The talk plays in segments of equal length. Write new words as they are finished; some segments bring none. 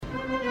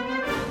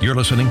You're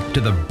listening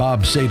to The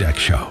Bob Zadek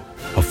Show,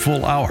 a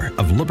full hour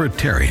of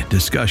libertarian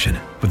discussion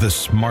with the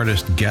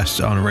smartest guests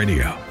on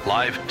radio.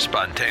 Live,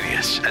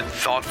 spontaneous, and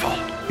thoughtful.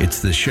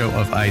 It's the show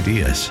of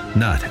ideas,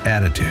 not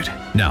attitude.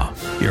 Now,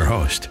 your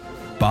host,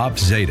 Bob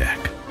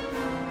Zadek.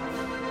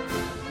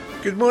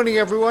 Good morning,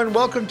 everyone.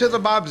 Welcome to The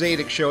Bob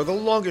Zadek Show, the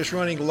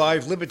longest-running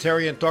live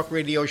libertarian talk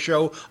radio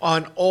show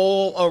on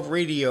all of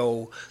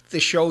radio. The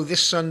show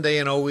this Sunday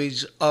and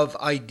always of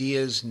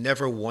ideas,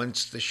 never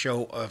once the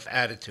show of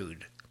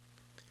attitude.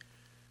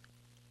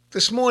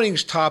 This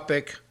morning's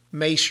topic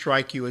may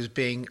strike you as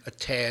being a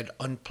tad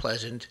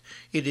unpleasant.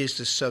 It is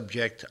the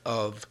subject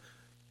of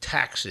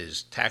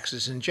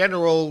taxes in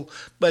general,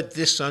 but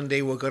this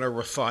Sunday we're going to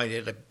refine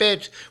it a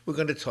bit. We're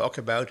going to talk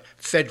about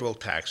federal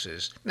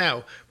taxes.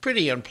 Now,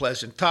 pretty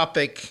unpleasant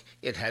topic.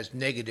 It has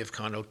negative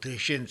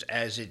connotations,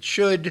 as it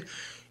should,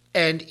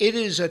 and it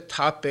is a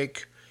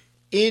topic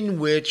in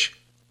which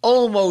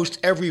almost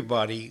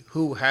everybody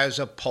who has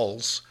a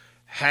pulse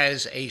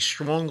has a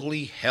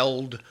strongly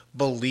held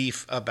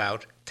belief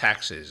about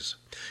taxes.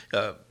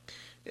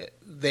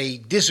 They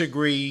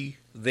disagree,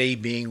 they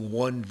being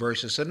one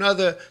versus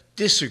another,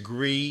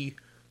 disagree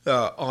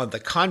on the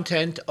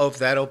content of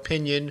that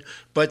opinion,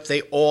 but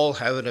they all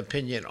have an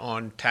opinion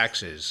on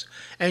taxes.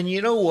 And you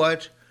know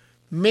what?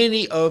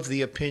 Many of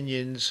the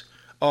opinions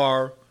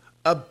are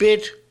a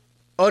bit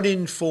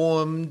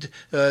uninformed.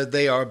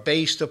 They are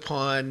based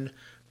upon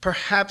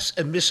perhaps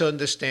a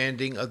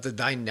misunderstanding of the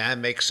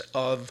dynamics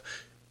of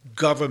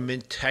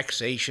government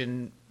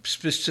taxation,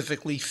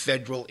 specifically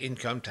federal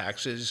income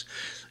taxes.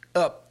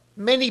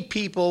 Many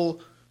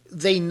people,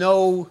 they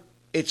know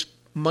it's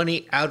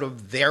money out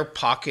of their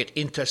pocket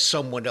into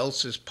someone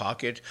else's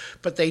pocket,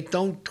 but they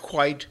don't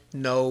quite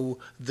know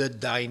the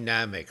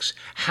dynamics,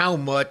 how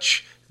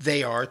much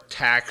they are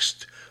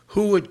taxed,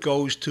 who it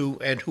goes to,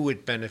 and who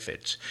it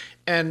benefits.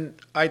 And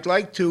I'd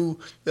like to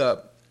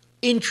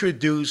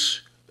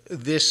introduce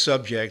this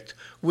subject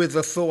with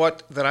a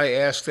thought that I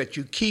ask that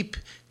you keep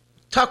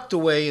tucked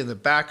away in the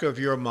back of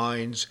your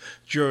minds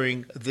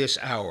during this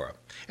hour.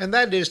 And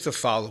that is the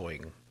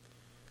following.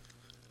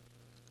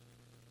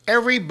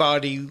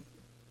 Everybody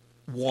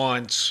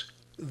wants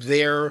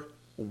their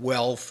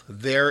wealth,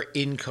 their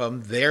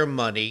income, their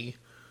money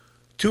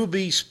to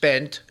be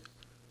spent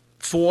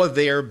for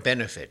their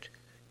benefit.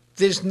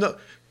 But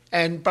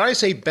I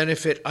say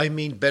benefit, I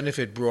mean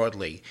benefit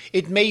broadly.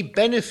 It may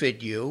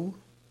benefit you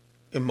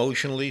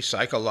emotionally,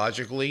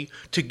 psychologically,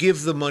 to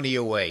give the money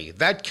away.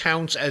 That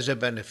counts as a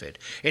benefit.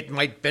 It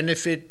might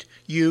benefit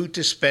you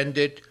to spend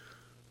it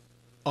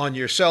on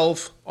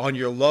yourself, on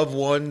your loved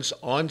ones,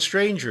 on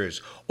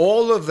strangers.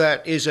 All of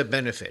that is a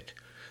benefit.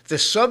 The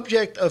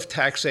subject of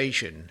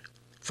taxation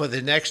for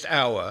the next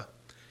hour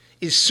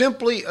is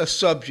simply a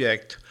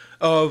subject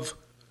of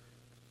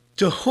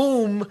to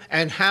whom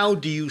and how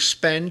do you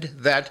spend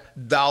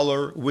that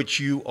dollar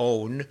which you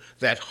own,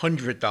 that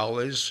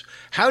 $100?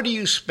 How do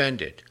you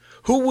spend it?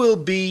 Who will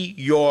be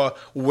your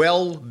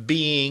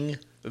well-being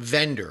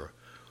vendor?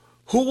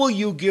 Who will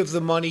you give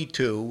the money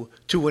to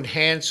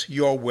enhance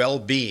your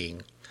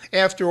well-being?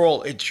 After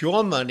all, it's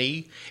your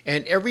money,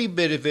 and every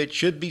bit of it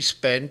should be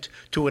spent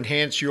to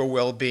enhance your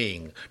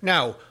well-being.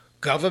 Now,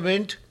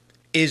 government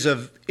is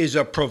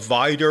a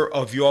provider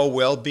of your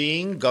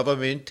well-being.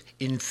 Government,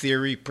 in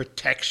theory,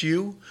 protects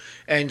you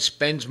and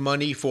spends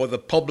money for the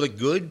public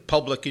good.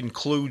 Public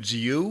includes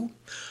you.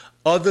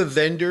 Other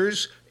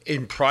vendors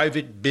in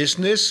private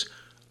business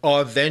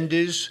are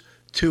vendors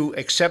to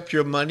accept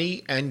your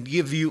money and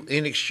give you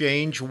in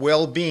exchange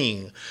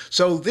well-being.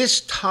 So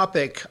this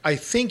topic, I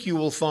think you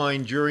will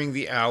find during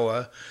the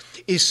hour,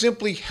 is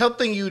simply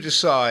helping you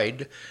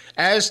decide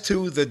as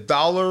to the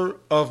dollar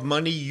of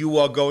money you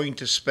are going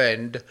to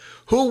spend,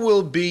 who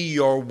will be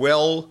your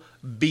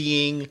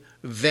well-being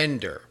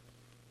vendor.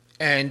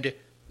 And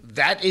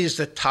that is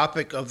the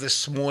topic of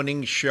this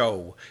morning's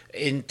show.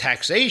 In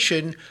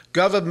taxation,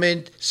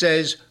 government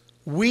says,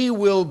 we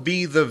will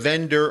be the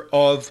vendor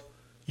of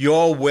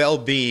your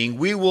well-being.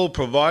 We will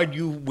provide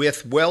you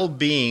with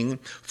well-being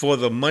for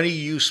the money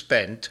you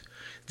spent.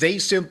 They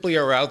simply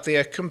are out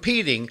there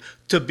competing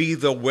to be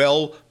the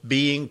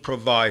well-being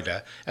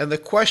provider. And the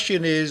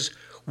question is,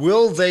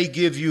 will they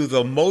give you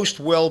the most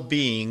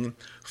well-being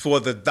for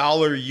the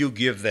dollar you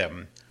give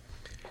them?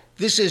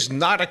 This is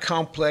not a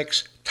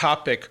complex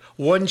topic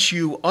once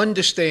you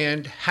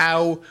understand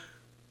how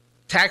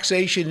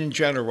taxation in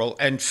general,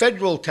 and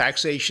federal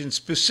taxation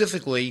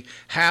specifically,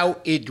 how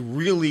it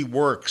really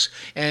works,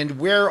 and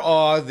where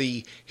are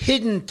the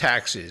hidden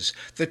taxes,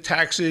 the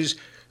taxes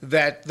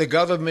that the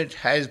government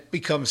has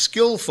become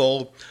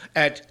skillful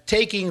at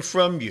taking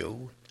from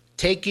you,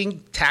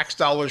 taking tax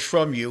dollars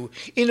from you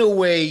in a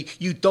way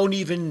you don't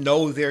even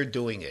know they're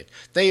doing it.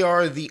 They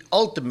are the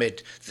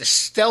ultimate, the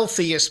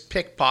stealthiest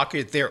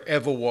pickpocket there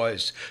ever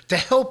was. To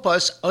help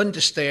us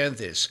understand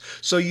this,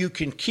 so you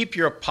can keep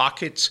your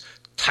pockets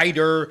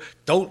tighter,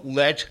 don't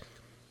let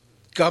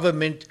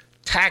government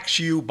tax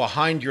you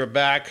behind your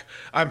back.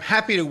 I'm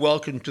happy to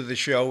welcome to the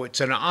show.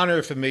 It's an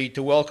honor for me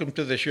to welcome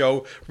to the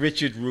show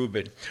Richard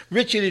Rubin.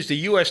 Richard is the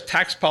U.S.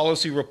 tax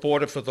policy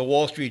reporter for the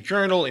Wall Street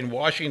Journal in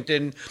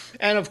Washington,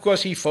 and of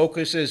course he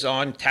focuses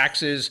on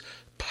taxes,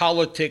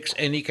 politics,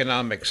 and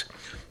economics.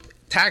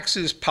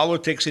 Taxes,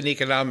 politics, and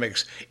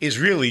economics is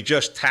really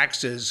just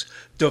taxes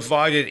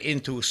divided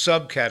into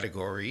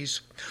subcategories.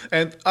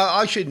 And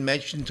I should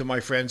mention to my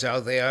friends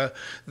out there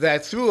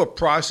that through a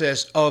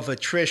process of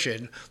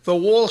attrition, the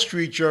Wall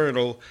Street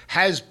Journal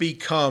has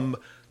become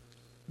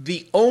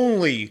the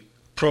only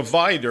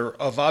provider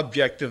of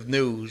objective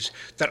news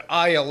that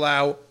I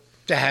allow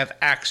to have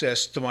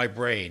access to my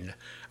brain.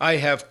 I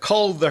have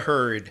culled the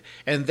herd,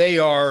 and they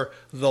are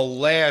the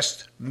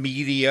last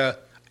media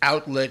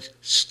outlet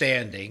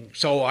standing.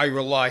 So I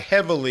rely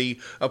heavily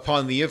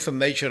upon the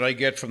information I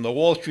get from the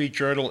Wall Street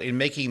Journal in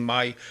making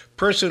my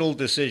personal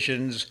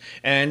decisions,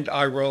 and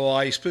I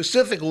rely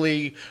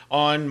specifically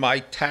on my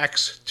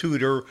tax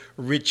tutor,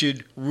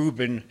 Richard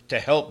Rubin,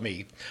 to help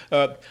me.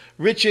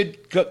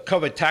 Richard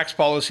covered tax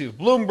policy with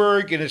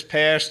Bloomberg in his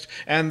past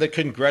and the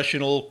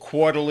Congressional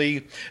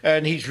Quarterly,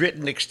 and he's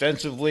written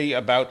extensively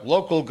about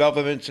local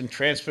governments and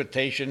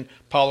transportation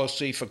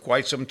policy for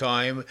quite some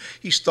time.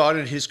 He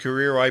started his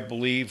career, I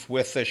believe,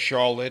 with the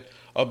Charlotte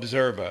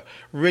Observer.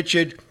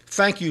 Richard,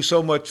 thank you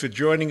so much for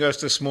joining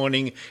us this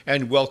morning,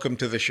 and welcome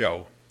to the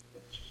show.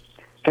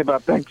 Hey,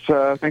 Bob. Thanks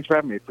for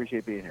having me.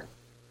 Appreciate being here.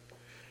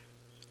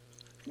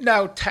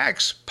 Now,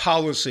 tax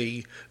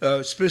policy,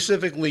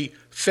 specifically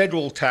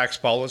federal tax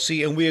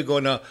policy, and we are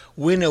going to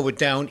winnow it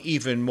down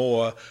even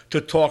more to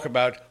talk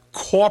about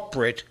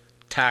corporate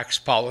tax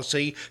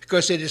policy,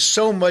 because it is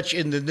so much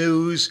in the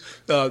news.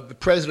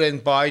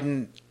 President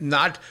Biden,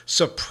 not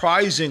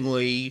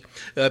surprisingly,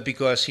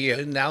 because he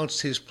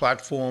announced his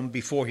platform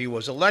before he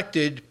was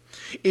elected,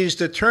 is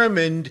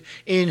determined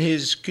in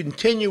his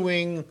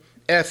continuing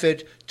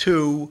effort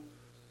to,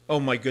 oh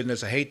my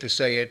goodness, I hate to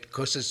say it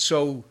because it's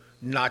so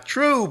not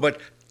true, but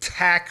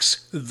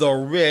tax the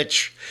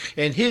rich.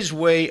 And his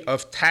way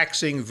of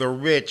taxing the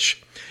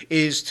rich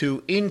is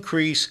to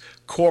increase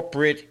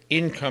corporate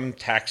income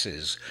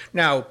taxes.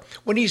 Now,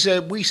 when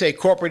we say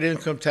corporate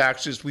income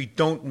taxes, we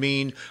don't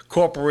mean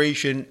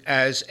corporation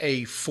as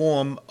a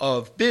form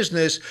of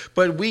business,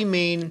 but we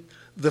mean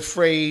the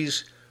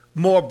phrase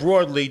more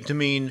broadly to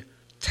mean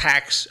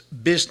tax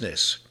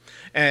business.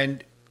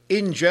 And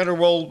in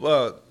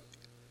general,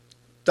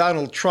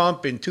 Donald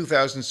Trump in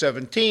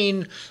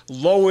 2017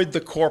 lowered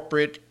the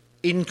corporate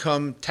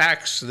income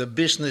tax, the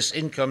business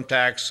income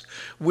tax,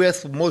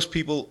 with, most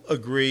people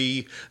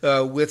agree,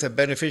 with a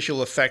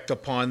beneficial effect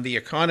upon the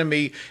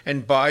economy.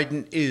 And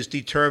Biden is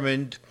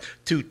determined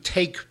to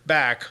take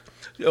back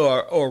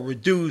or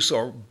reduce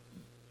or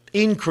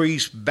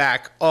increase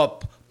back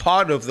up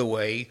part of the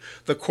way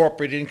the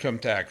corporate income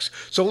tax.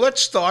 So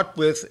let's start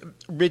with,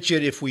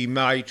 Richard, if we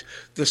might,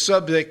 the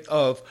subject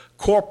of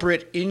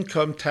corporate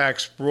income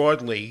tax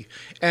broadly,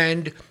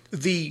 and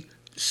the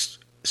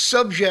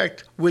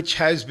subject which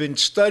has been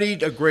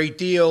studied a great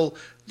deal.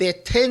 There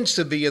tends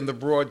to be, in the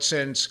broad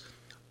sense,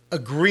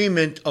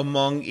 agreement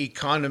among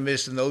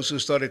economists and those who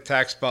study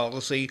tax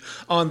policy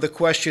on the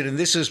question, and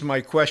this is my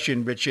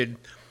question, Richard,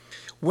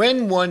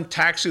 when one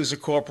taxes a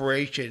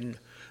corporation,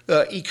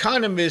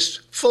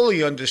 economists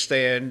fully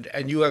understand,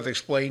 and you have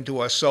explained to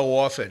us so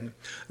often,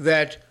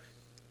 that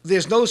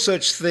there's no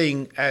such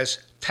thing as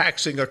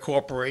taxing a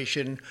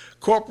corporation.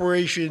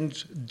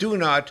 Corporations do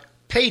not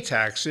pay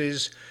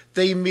taxes.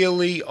 They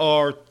merely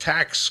are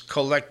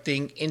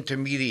tax-collecting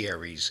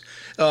intermediaries.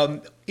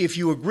 If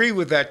you agree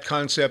with that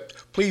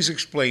concept, please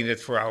explain it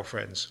for our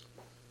friends.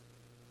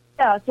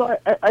 Yeah, so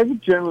I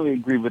would generally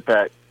agree with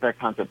that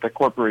concept, that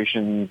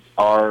corporations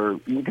are,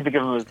 you can think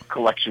of them as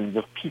collections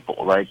of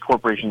people, right?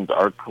 Corporations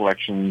are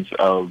collections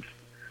of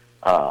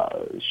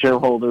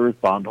shareholders,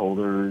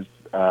 bondholders,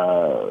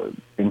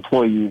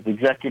 employees,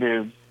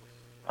 executives,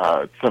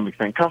 to some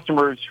extent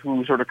customers,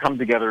 who sort of come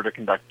together to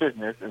conduct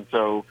business. And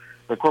so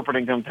the corporate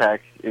income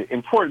tax,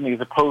 importantly,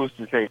 as opposed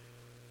to, say,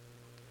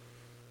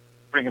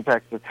 corporate income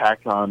tax is a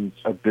tax on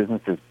a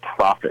business's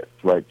profits,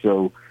 right?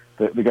 So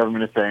the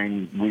government is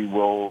saying we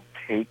will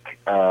take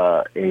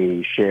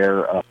a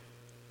share of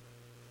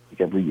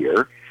every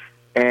year,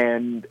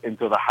 and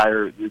so the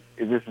higher, this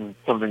is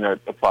something that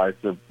applies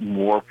to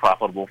more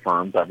profitable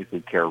firms,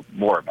 obviously care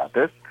more about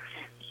this.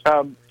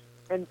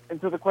 And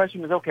so the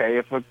question is, okay,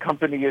 if a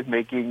company is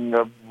making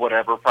a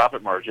whatever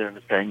profit margin and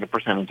is paying a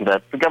percentage of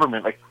that to the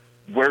government, like,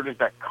 where does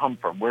that come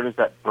from? Where does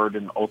that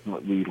burden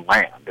ultimately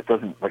land? It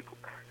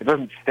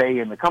doesn't stay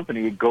in the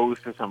company. It goes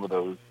to some of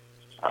those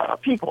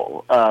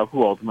people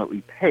who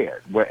ultimately pay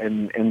it.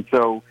 And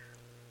so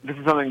this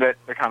is something that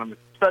economists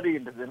study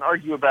and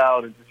argue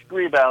about and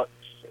disagree about.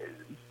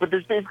 But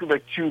there's basically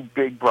like two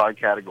big broad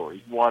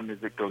categories. One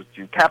is it goes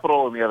to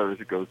capital, and the other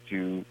is it goes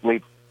to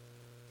labor.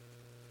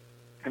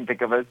 You can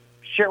think of as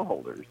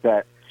shareholders,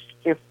 that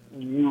if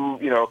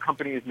a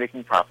company is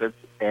making profits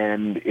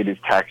and it is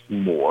taxed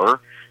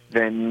more,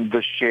 then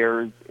the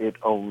shares it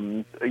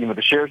owns,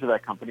 the shares of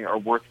that company are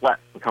worth less.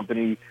 The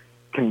company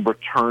can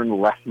return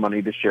less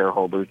money to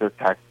shareholders as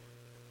tax.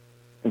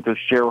 And so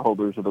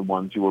shareholders are the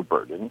ones who are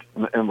burdened.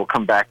 And we'll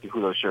come back to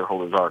who those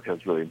shareholders are because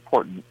it's really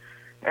important.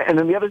 And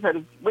then the other side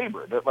is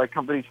labor, that like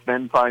companies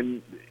then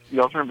find, the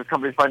alternative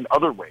companies find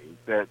other ways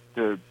that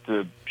to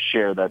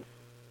share that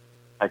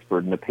tax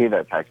burden, to pay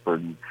that tax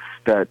burden,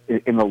 that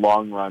in the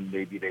long run,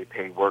 maybe they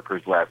pay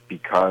workers less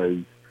because,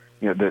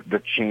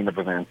 the chain of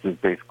events is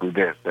basically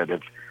this, that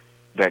if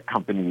that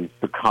companies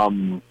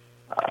become,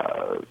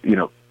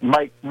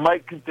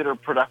 might consider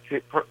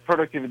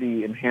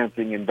productivity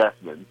enhancing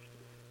investments,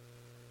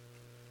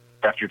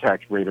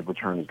 after-tax rate of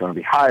return is going to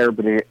be higher,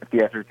 but if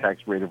the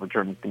after-tax rate of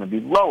return is going to be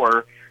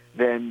lower,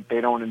 then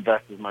they don't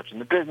invest as much in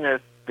the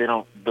business.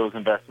 Those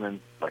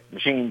investments, like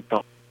machines,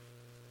 don't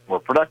more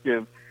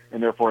productive,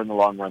 and therefore in the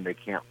long run they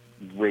can't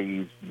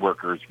raise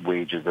workers'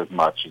 wages as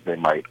much as they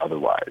might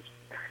otherwise.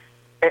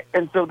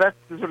 And so that's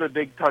the sort of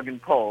big tug and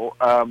pull.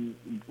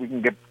 We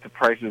can get to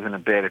prices in a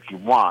bit if you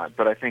want,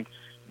 but I think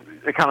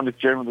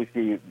economists generally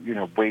see,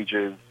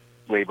 wages,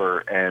 labor,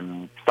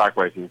 and stock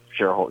prices,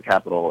 shareholder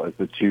capital, as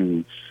the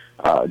two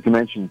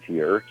dimensions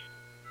here.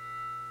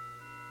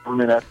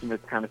 Government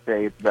estimates kind of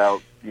say it's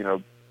about,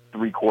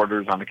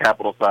 3/4 on the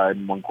capital side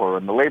and 1/4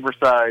 on the labor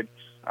side.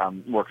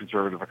 More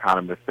conservative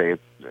economists say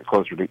it's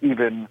closer to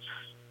even.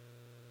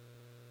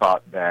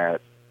 Thought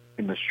that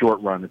in the short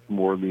run it's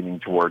more leaning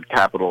toward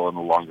capital, in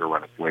the longer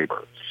run it's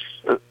labor.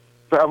 So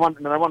I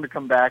wanted to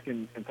come back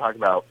and talk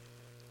about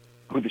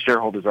who the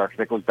shareholders are, because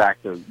that goes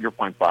back to your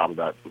point, Bob,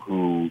 about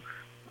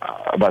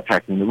about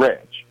taxing the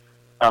rich.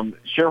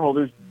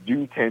 Shareholders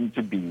do tend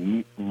to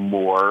be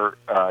more,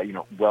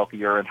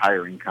 wealthier and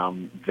higher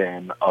income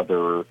than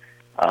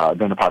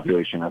than the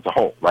population as a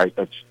whole, right?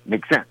 That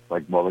makes sense.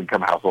 Like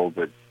low-income households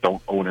that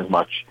don't own as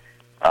much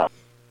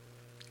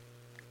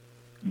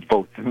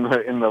votes in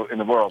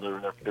the world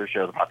are their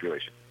share of the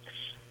population.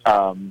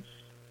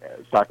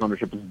 Stock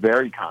ownership is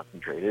very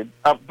concentrated,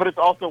 but it's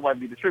also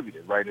widely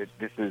distributed, right?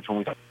 This is when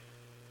we talk,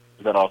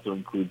 that also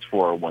includes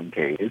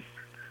 401ks.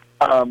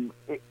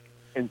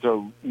 And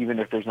so even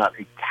if there's not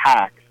a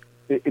tax,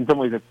 in some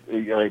ways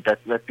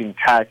that's being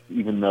taxed,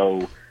 even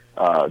though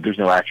there's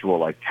no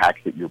actual tax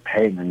that you're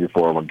paying on your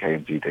 401k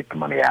until you take the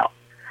money out.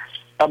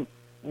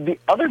 The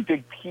other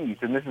big piece,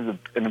 and this is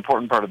an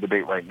important part of the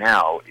debate right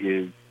now,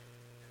 is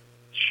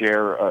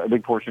a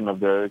big portion of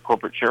the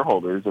corporate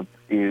shareholders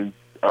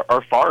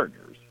are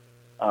foreigners.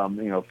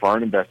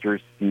 Foreign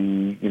investors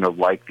see,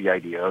 like the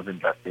idea of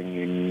investing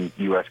in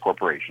U.S.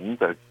 corporations.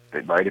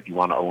 Right? If you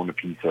want to own a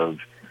piece of,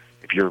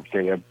 if you're,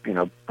 say, a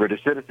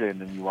British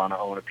citizen and you want to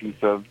own a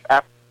piece of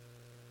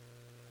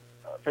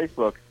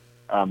Facebook,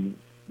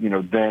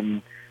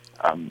 then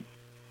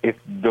if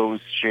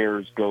those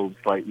shares go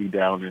slightly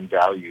down in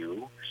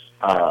value,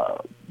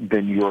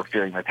 then you're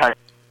fearing the tax.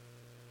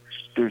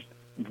 There's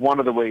one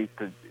of the ways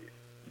that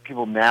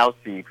people now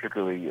see,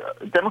 particularly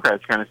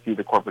Democrats, kind of see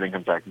the corporate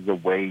income tax as a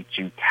way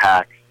to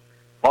tax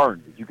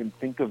foreigners. You can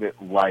think of it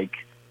like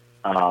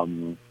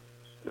the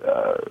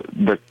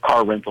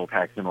car rental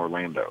tax in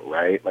Orlando,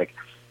 right?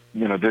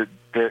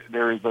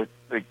 There is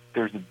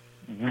there's a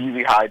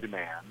really high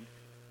demand,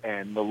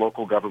 and the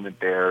local government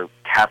there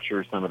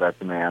captures some of that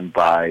demand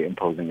by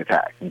imposing a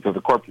tax. And so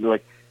the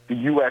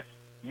U.S.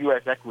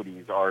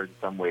 equities are in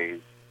some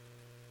ways,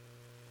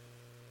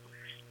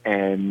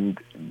 and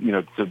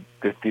so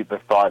the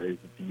thought is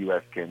that the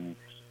U.S. can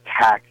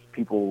tax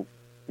people.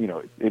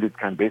 It is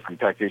kind of basically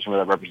taxation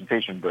without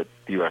representation, but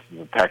the U.S. is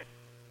a tax.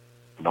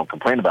 Don't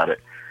complain about it.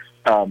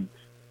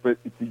 But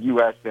it's the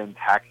U.S. then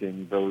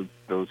taxing those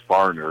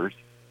foreigners.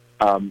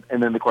 And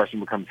then the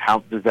question becomes, how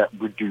does that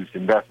reduce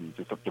investments?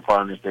 If the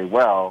foreigners say,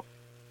 well,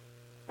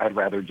 I'd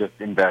rather just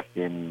invest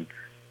in,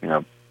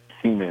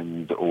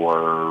 Siemens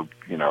or,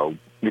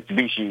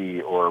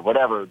 Mitsubishi or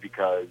whatever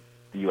because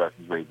the U.S.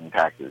 is raising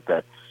taxes.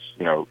 That,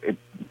 it's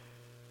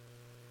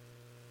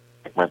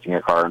like renting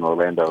a car in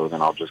Orlando,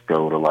 then I'll just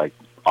go to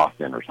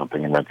Austin or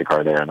something and rent a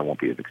car there and it won't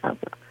be as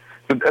expensive.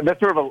 So that's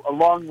sort of a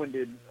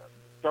long-winded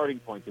starting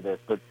point to this,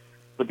 but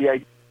the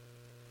idea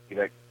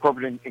that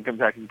corporate income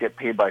taxes get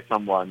paid by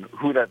someone,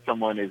 who that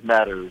someone is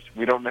matters.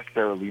 We don't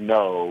necessarily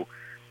know,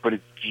 but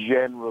it's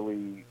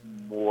generally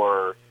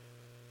more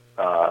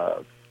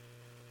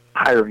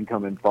higher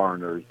income and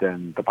foreigners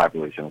than the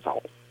population as a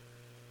whole.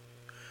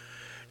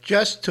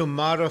 Just to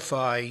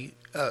modify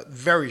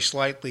very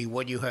slightly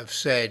what you have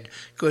said,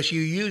 because you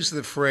use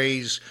the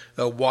phrase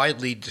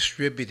widely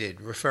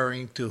distributed,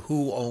 referring to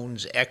who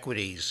owns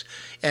equities.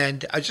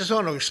 And I just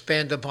want to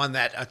expand upon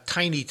that a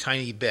tiny,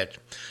 tiny bit.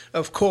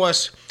 Of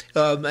course,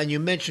 and you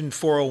mentioned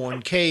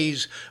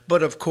 401ks,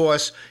 but of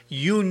course,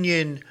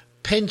 union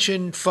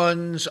pension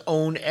funds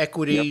own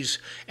equities,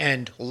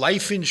 and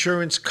life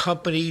insurance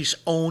companies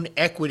own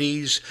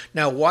equities.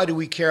 Now, why do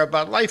we care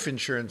about life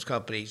insurance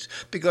companies?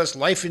 Because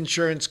life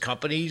insurance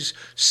companies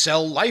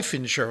sell life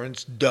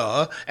insurance,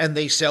 and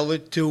they sell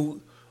it to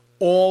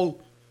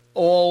all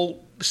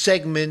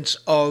segments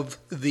of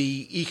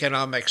the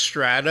economic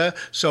strata.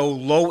 So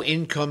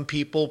low-income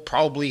people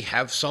probably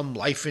have some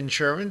life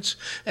insurance,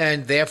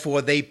 and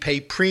therefore they pay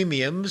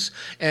premiums.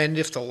 And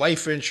if the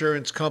life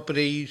insurance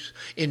company's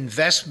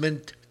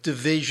investment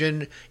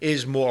division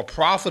is more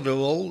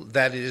profitable,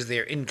 that is,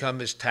 their income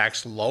is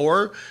taxed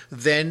lower,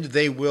 then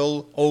they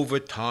will, over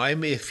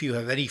time, if you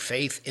have any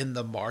faith in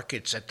the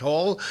markets at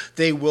all,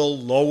 they will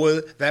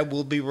lower, that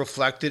will be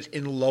reflected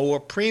in lower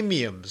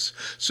premiums.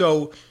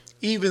 So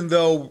even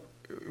though,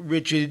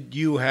 Richard,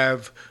 you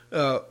have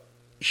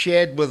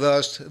shared with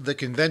us the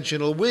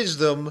conventional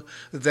wisdom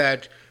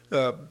that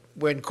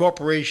when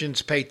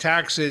corporations pay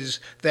taxes,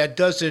 that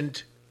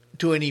doesn't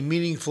to any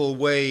meaningful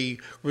way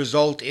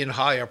result in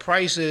higher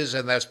prices,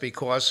 and that's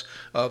because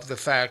of the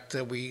fact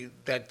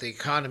that the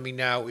economy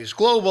now is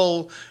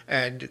global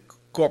and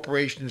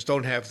corporations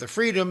don't have the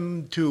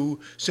freedom to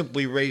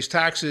simply raise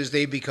taxes.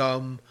 They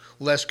become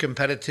less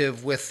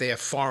competitive with their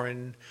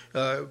foreign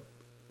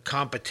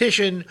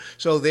competition,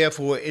 so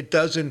therefore it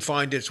doesn't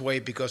find its way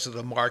because of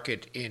the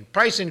market in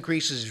price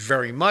increases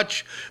very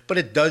much, but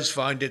it does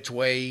find its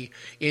way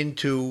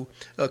into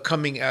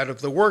coming out of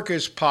the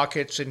workers'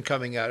 pockets and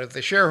coming out of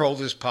the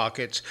shareholders'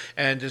 pockets.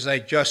 And as I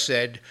just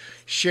said,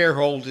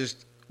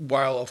 shareholders,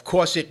 while of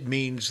course it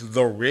means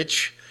the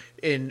rich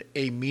in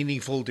a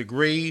meaningful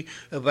degree,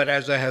 but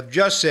as I have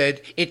just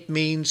said, it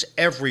means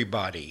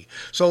everybody.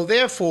 So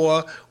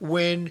therefore,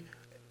 when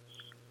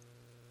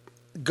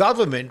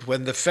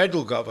the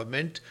federal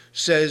government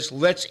says,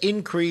 let's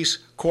increase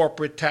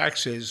corporate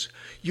taxes,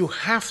 you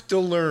have to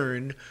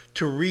learn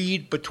to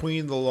read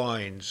between the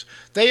lines.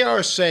 They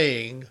are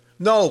saying,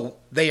 no,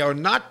 they are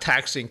not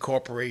taxing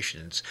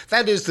corporations.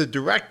 That is the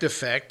direct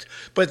effect,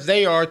 but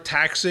they are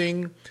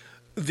taxing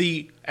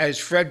as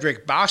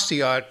Frederick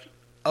Bastiat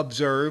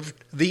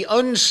observed, the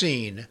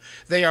unseen.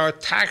 They are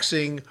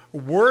taxing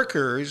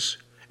workers,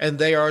 and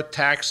they are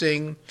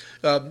taxing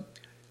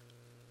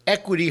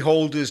equity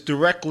holders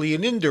directly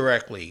and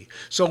indirectly.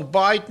 So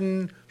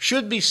Biden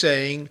should be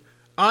saying,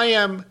 I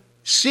am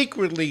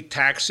secretly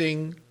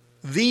taxing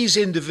these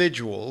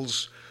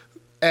individuals,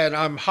 and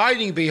I'm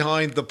hiding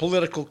behind the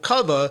political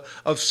cover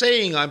of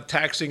saying I'm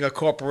taxing a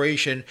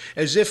corporation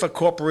as if a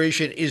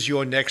corporation is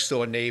your next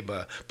door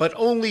neighbor. But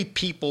only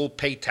people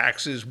pay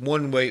taxes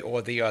one way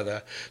or the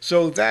other.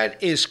 So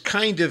that is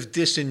kind of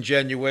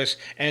disingenuous,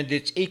 and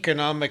it's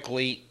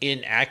economically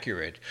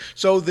inaccurate.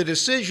 So the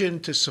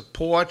decision to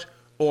support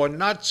or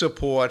not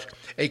support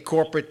a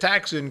corporate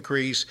tax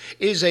increase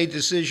is a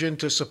decision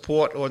to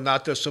support or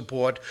not to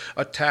support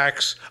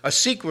a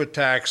secret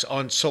tax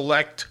on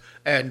select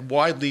and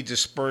widely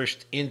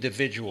dispersed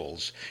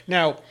individuals.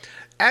 Now,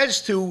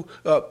 as to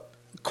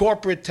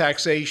corporate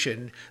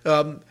taxation,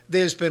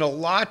 there's been a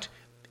lot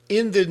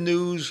in the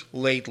news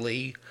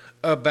lately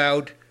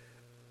about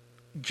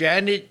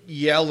Janet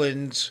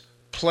Yellen's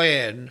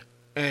plan,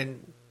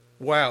 and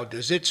wow,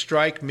 does it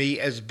strike me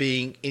as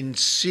being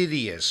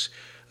insidious,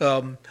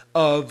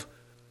 of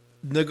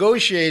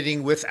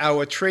negotiating with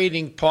our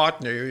trading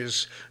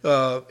partners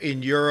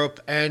in Europe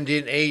and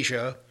in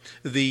Asia,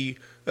 the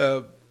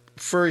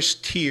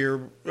first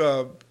tier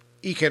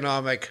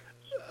economic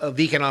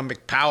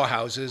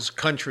powerhouses,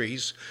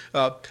 countries,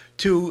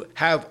 to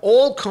have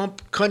all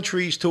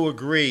countries to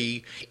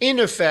agree, in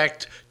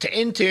effect, to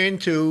enter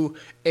into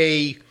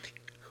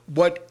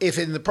what if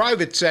in the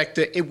private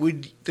sector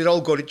they'd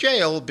all go to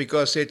jail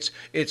because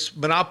it's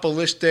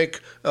monopolistic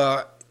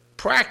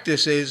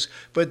practices,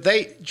 but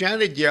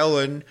Janet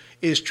Yellen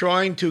is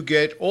trying to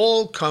get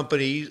all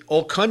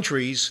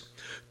countries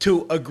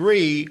to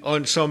agree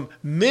on some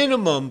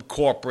minimum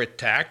corporate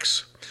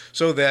tax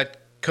so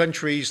that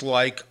countries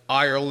like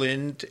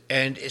Ireland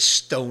and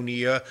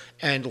Estonia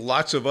and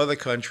lots of other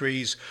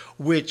countries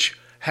which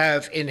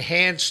have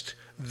enhanced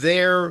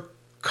their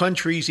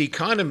country's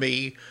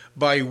economy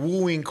by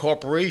wooing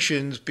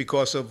corporations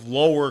because of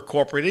lower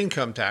corporate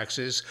income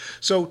taxes.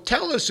 So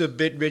tell us a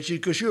bit, Richard,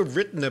 because you have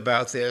written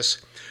about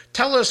this.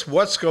 Tell us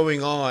what's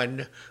going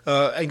on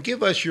and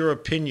give us your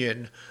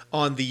opinion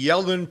on the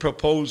Yellen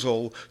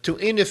proposal to,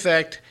 in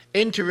effect,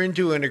 enter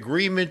into an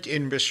agreement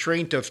in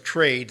restraint of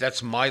trade.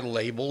 That's my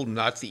label,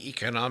 not the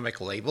economic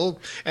label.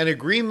 An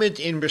agreement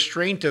in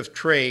restraint of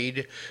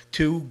trade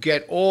to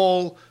get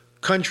all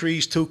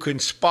countries to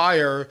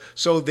conspire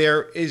so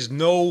there is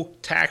no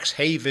tax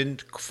haven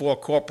for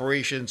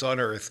corporations on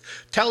earth.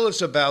 Tell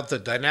us about the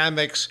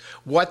dynamics,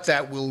 what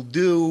that will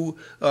do,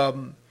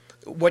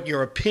 what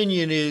your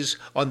opinion is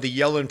on the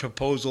Yellen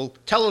proposal.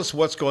 Tell us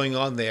what's going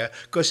on there,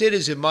 because it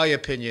is, in my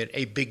opinion,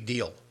 a big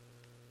deal.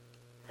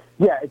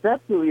 Yeah, it's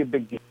absolutely a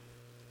big deal.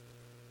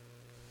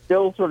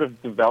 Still sort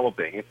of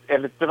developing,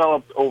 and it's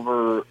developed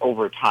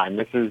over time.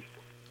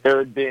 There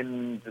had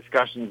been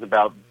discussions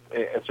about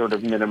a sort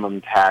of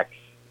minimum tax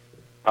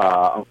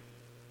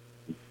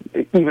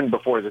even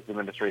before this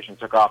administration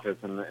took office,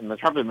 and the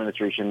Trump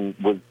administration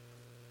was,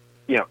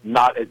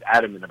 not as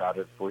adamant about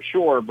it for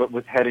sure, but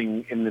was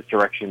heading in this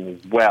direction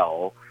as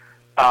well.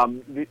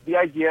 The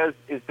idea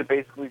is to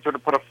basically sort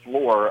of put a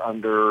floor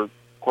under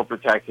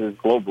corporate taxes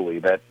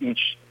globally, that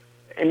each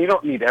and you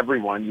don't need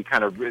everyone. You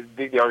kind of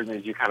the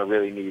argument is you kind of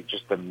really need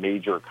just the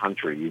major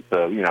countries.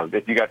 So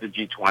if you got the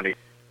G20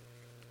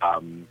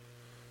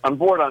 on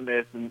board on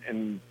this,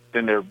 and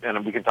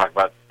then we can talk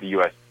about the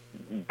U.S.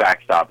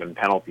 backstop and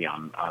penalty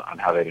on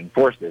how they'd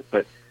enforce this.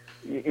 But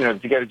to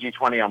get a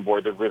G20 on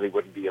board, there really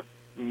wouldn't be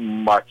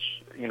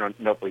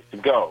no place to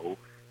go.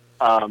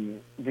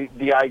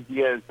 The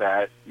idea is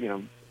that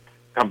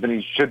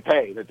companies should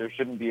pay, that there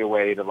shouldn't be a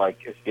way to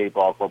escape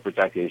all corporate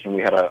taxation.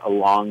 We had a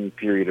long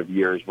period of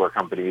years where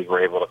companies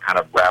were able to kind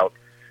of route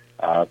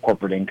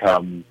corporate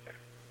income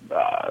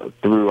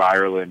through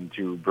Ireland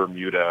to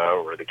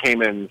Bermuda or the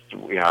Caymans,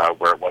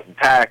 where it wasn't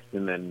taxed,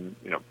 and then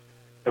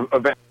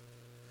eventually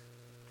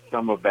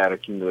some of that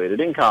accumulated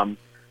income.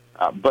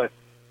 But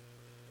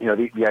the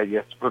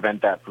idea is to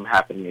prevent that from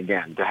happening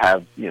again. To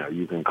have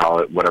you can call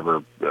it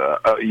whatever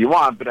you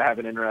want, but to have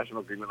an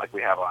international agreement like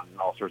we have on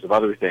all sorts of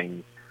other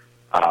things.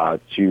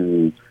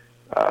 To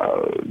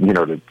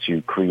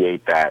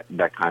create that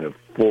kind of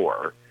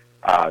floor.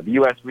 The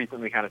U.S.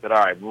 recently kind of said, all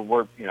right,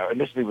 we're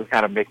initially was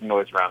kind of making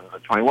noise around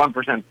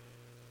 21%,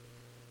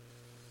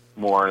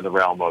 more in the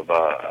realm of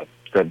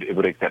said it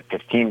would accept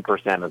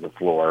 15% as a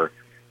floor.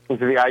 So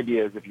the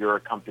idea is if you're a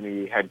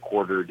company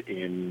headquartered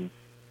in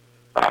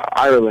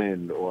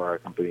Ireland or a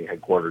company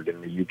headquartered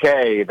in the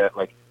U.K., that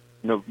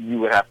you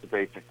would have to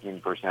pay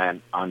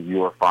 15% on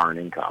your foreign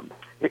income.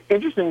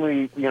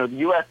 Interestingly, the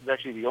U.S. is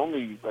actually the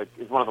only,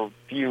 is one of the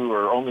few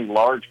or only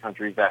large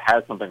countries that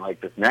has something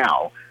like this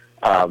now.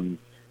 And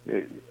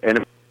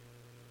in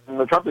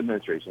the Trump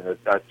administration,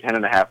 it's a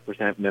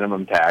 10.5%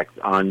 minimum tax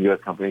on U.S.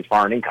 companies'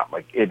 foreign income.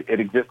 It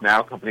exists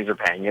now. Companies are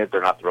paying it.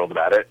 They're not thrilled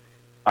about it.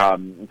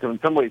 So in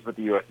some ways, what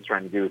the U.S. is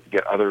trying to do is to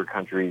get other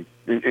countries,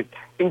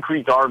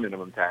 increase our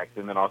minimum tax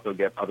and then also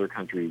get other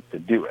countries to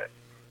do it.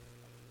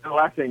 The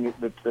last thing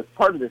that's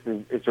part of this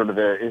is sort of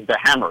the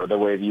hammer, the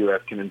way the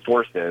U.S. can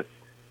enforce this.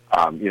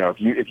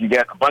 If you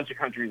get a bunch of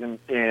countries in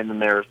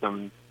and there are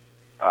some,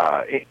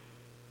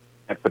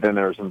 but then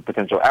there are some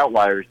potential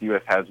outliers, the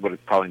U.S. has what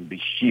it's calling the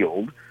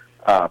shield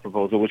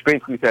proposal, which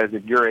basically says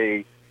if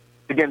you're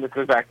again, this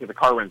goes back to the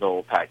car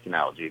rental tax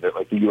analogy, that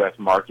the U.S.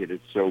 market is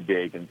so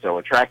big and so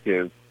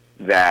attractive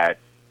that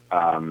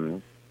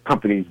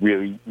companies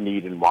really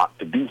need and want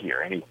to be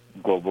here. Any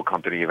global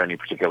company of any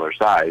particular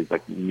size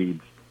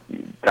needs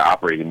to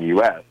operate in the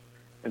U.S.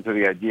 And so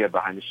the idea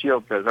behind the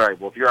shield says, all right,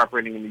 well, if you're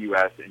operating in the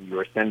U.S. and you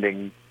are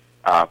sending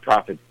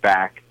profits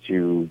back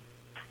to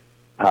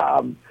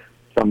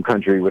some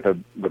country with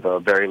a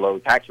very low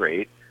tax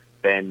rate,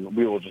 then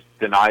we will just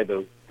deny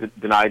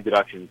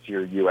deductions to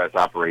your U.S.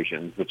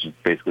 operations, which is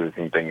basically the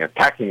same thing as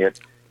taxing it,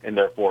 and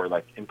therefore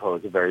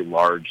impose a very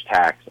large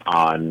tax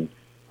on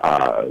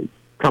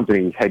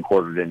companies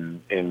headquartered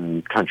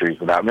in countries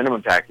without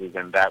minimum taxes,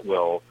 and that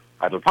will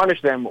either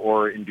punish them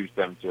or induce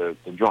them to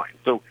join.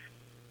 So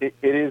it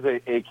is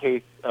a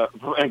case,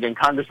 and again,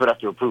 Congress would have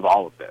to approve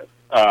all of this,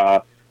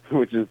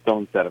 which is its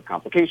own set of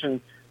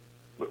complications.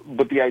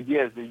 But the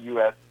idea is the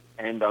U.S.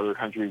 and other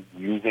countries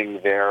using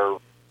their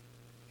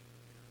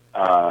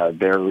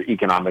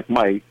economic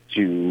might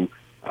to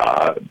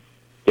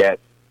get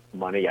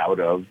money out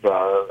of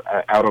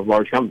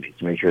large companies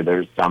to make sure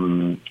there's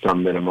some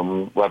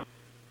minimum level.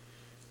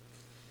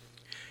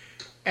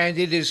 And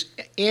it is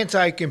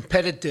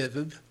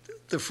anti-competitive.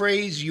 The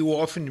phrase you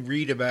often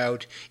read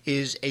about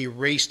is a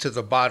race to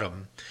the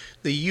bottom.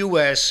 The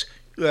U.S.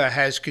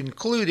 has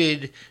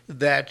concluded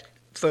that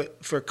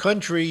for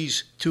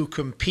countries to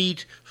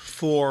compete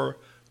for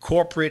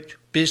corporate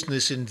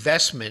business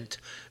investment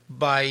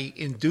by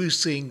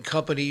inducing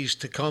companies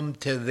to come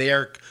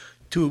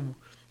to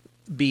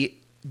be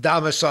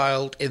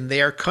domiciled in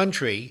their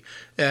country,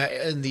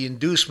 and the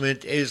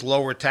inducement is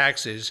lower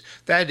taxes.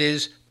 That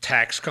is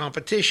tax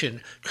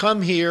competition.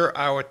 Come here,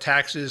 our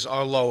taxes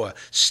are lower.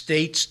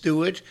 States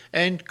do it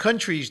and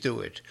countries do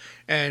it.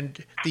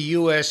 And the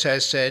U.S.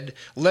 has said,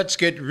 let's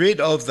get rid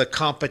of the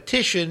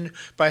competition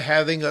by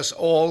having us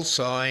all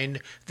sign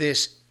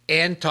this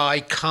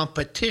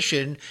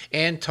anti-competition,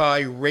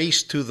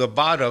 anti-race to the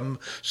bottom,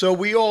 so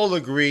we all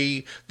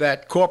agree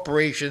that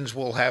corporations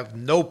will have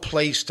no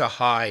place to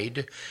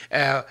hide,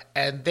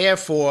 and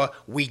therefore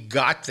we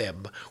got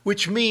them,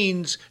 which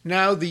means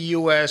now the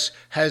U.S.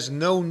 has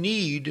no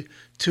need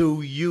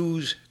to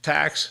use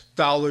tax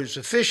dollars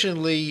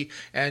efficiently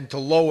and to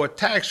lower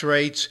tax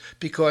rates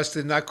because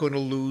they're not going to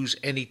lose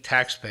any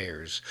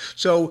taxpayers.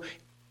 So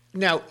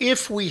now,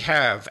 if we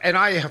have, and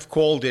I have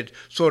called it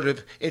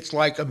it's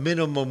like a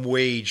minimum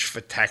wage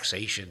for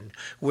taxation,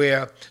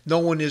 where no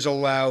one is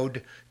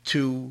allowed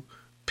to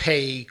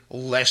pay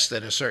less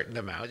than a certain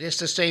amount. It's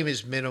the same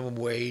as minimum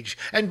wage.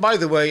 And by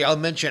the way, I'll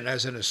mention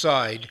as an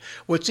aside,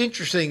 what's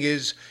interesting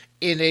is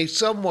in a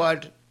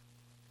somewhat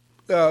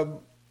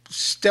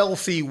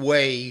stealthy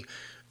way,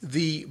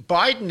 the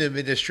Biden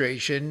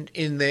administration,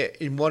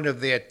 in one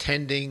of their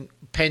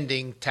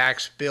pending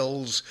tax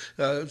bills,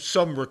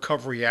 some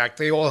recovery act,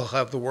 they all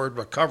have the word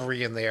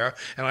recovery in there,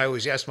 and I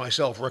always ask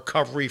myself,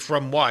 recovery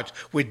from what?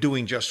 We're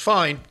doing just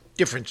fine.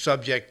 Different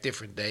subject,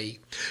 different day.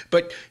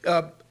 But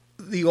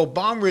the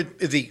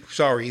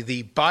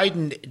the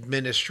Biden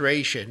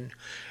administration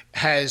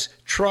has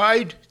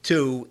tried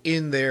to,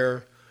 in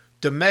their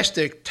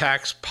domestic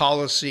tax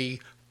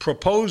policy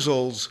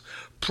proposals,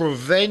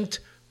 prevent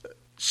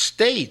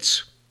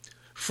states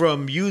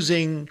from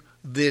using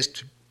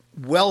this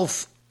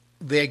wealth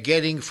they're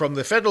getting from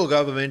the federal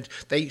government.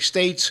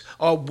 States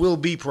will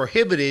be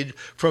prohibited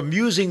from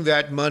using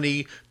that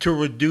money to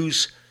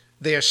reduce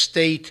their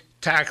state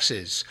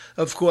taxes.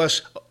 Of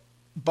course,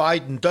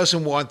 Biden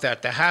doesn't want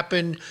that to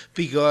happen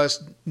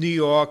because New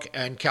York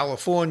and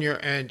California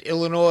and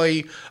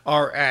Illinois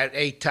are at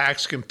a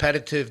tax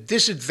competitive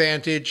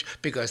disadvantage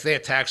because their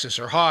taxes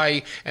are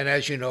high. And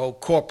as you know,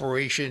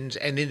 corporations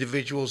and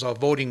individuals are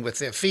voting with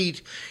their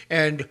feet.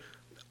 And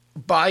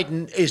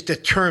Biden is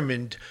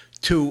determined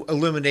to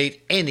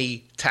eliminate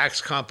any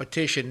tax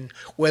competition,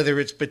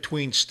 whether it's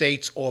between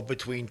states or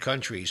between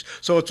countries.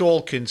 So it's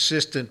all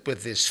consistent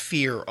with this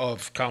fear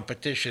of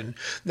competition.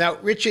 Now,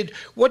 Richard,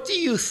 what do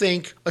you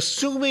think,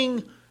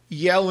 assuming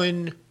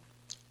Yellen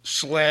 /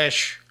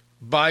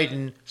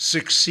 Biden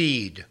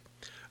succeed,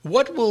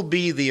 what will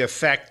be the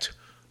effect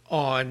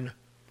on,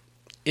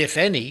 if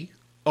any,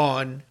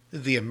 on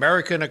the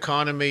American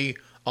economy,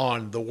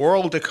 on the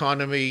world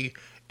economy,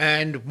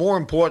 and more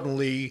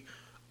importantly,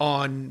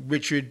 on,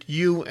 Richard,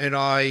 you and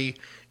I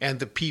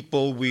and the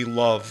people we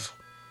love?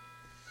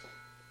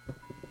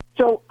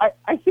 So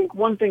I think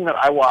one thing that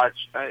I watch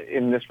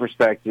in this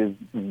respect is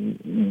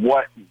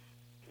what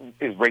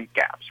is rate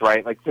gaps,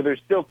 right? Like, so there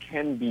still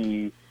can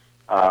be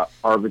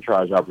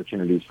arbitrage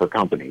opportunities for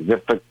companies.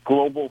 If the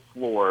global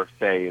floor,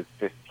 say, is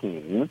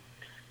 15,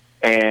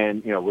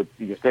 and,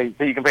 say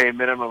you can pay a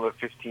minimum of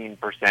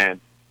 15%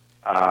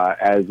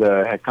 as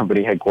a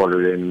company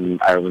headquartered in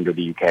Ireland or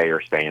the UK or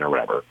Spain or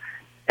whatever.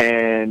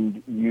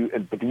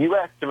 But the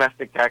U.S.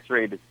 domestic tax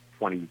rate is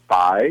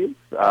 25. Which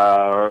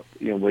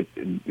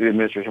the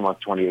administration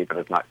wants 28, but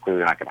it's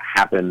clearly not going to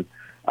happen.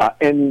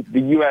 And the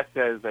U.S.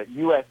 says that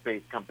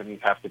U.S.-based companies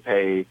have to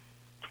pay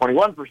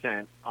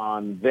 21%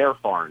 on their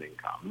foreign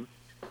income.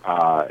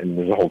 And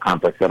there's a whole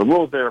complex set of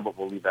rules there, but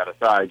we'll leave that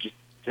aside. Just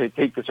to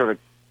take the sort of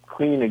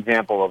clean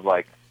example of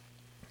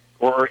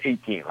or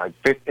 18. Like,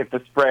 if the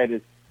spread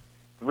is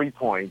 3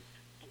 points,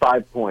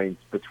 5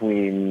 points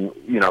between,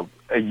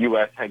 a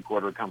U.S.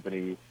 headquartered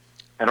company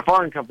and a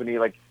foreign company,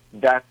 like,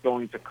 that's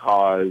going to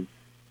cause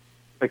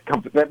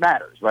that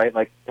matters, right?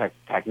 Like,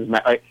 taxes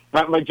matter.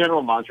 My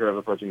general mantra of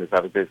approaching this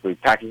stuff is basically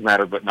taxes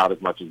matter, but not as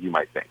much as you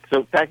might think.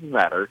 So taxes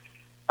matter,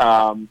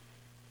 and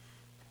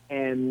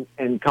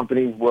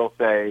companies will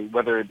say,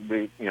 whether it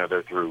be,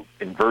 they're through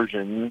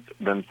inversions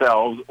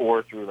themselves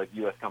or through like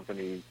U.S.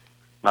 companies,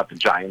 not the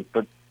giants,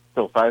 but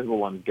still sizable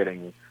ones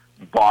getting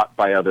bought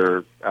by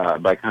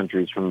by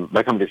companies from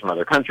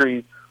other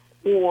countries,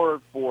 or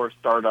for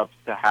startups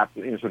to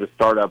happen, sort of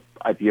startup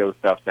IPO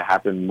stuff to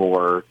happen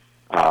more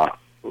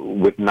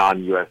with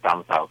non-U.S.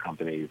 domiciled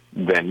companies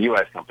than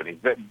U.S. companies.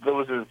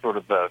 Those are sort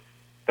of the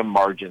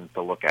margins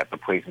to look at, the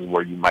places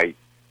where you might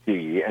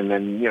see, and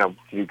then to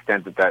the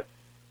extent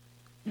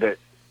that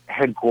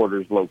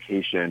headquarters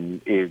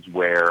location is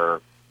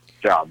where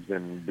jobs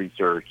and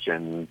research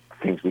and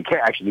things we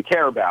actually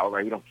care about,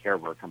 right? We don't care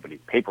where a company's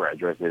paper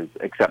address is,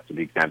 except to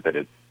the extent that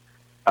it's,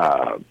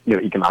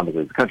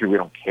 economically as a country, we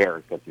don't care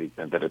except to the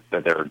extent that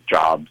there are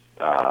jobs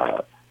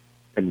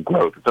and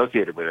growth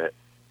associated with it.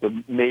 So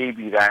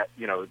maybe that's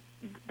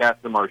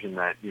the margin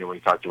that, when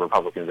you talk to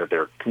Republicans, that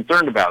they're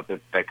concerned about,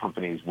 that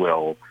companies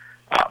will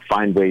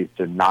find ways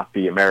to not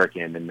be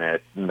American and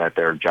that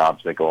there are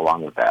jobs that go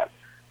along with that.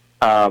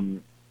 The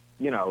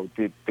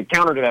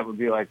counter to that would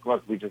be like,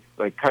 look, we just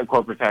cut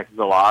corporate taxes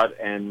a lot,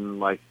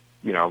 and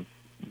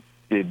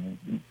did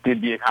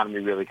the economy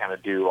really kind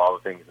of do all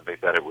the things that they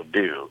said it would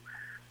do?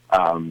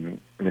 And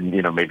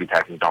maybe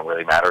taxes don't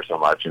really matter so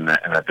much, and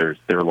that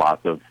there are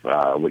lots of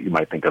what you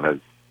might think of as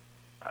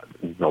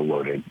no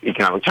loaded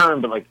economic term,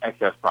 but like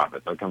excess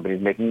profits. Like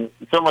companies making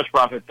so much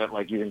profit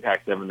that you can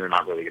tax them and they're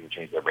not really going to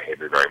change their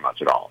behavior very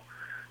much at all.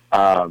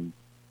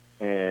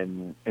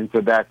 And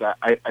so that's,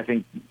 I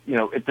think,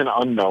 it's an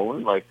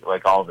unknown, like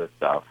all this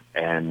stuff.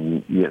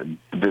 And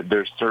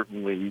there's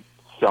certainly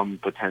some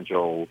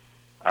potential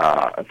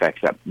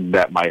effects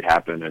that might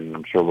happen. And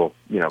I'm sure we'll,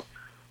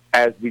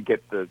 as we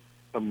get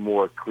a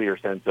more clear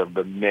sense of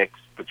the mix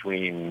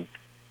between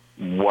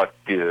what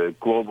the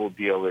global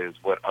deal is,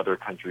 what other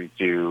countries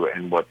do,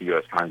 and what the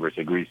U.S. Congress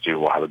agrees to,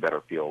 we'll have a better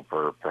feel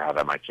for how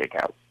that might shake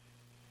out.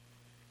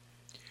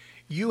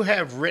 You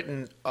have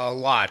written a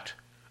lot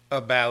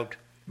about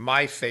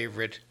my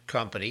favorite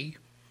company,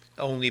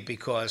 only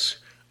because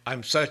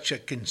I'm such a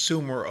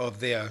consumer of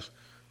their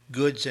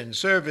goods and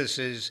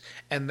services,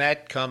 and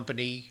that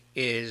company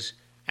is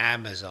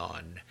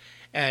Amazon.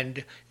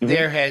 And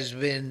there has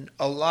been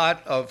a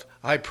lot of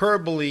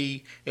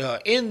hyperbole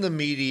in the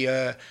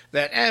media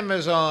that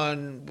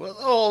Amazon, with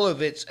all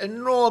of its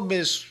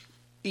enormous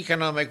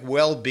economic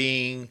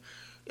well-being,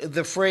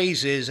 the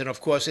phrase is, and of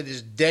course it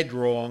is dead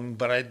wrong,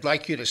 but I'd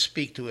like you to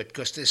speak to it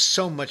because there's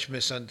so much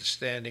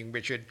misunderstanding,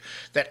 Richard,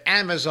 that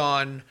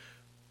Amazon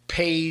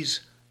pays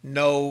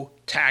no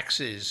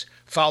taxes,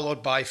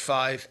 followed by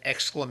 5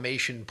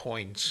 exclamation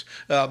points.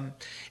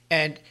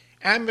 And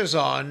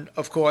Amazon,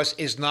 of course,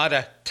 is not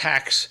a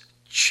tax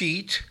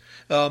cheat.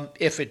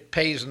 If it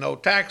pays no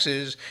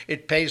taxes,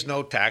 it pays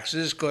no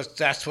taxes because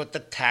that's what the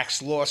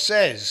tax law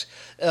says.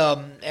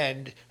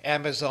 And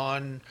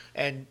Amazon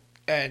and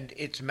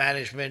its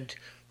management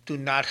do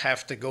not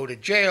have to go to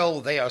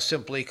jail. They are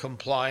simply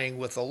complying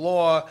with the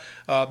law.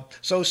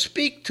 So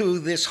speak to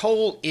this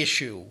whole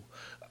issue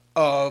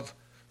of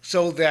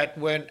so that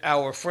when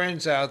our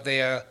friends out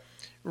there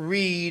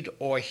read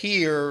or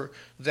hear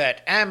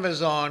that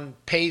Amazon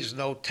pays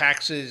no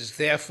taxes,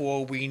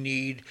 therefore we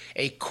need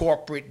a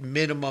corporate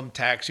minimum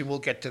tax, and we'll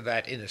get to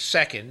that in a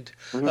second.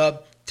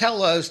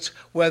 Tell us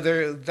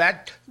whether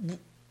that,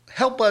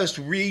 help us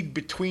read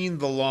between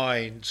the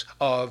lines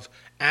of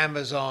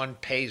Amazon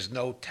pays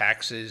no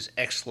taxes,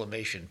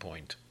 exclamation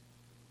point.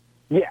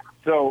 Yeah,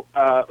 so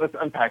let's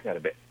unpack that a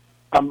bit.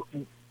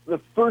 The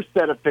first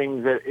set of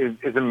things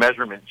is a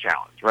measurement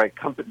challenge, right?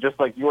 Just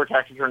like your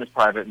tax return is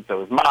private and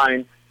so is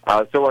mine,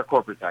 so are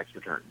corporate tax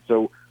returns.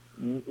 So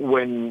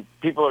when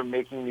people are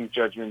making these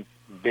judgments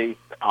based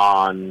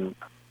on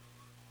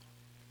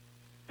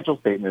financial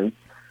statements,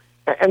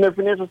 and their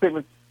financial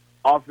statements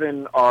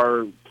often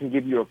can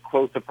give you a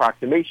close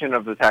approximation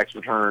of the tax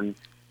return,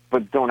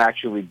 but don't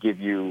actually give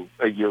you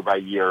a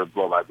year-by-year,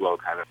 blow-by-blow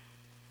kind of.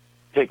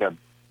 Take a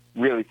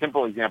really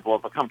simple example.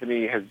 If a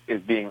company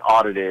is being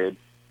audited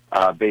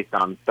based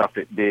on stuff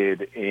it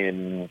did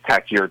in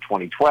tax year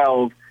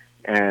 2012,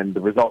 and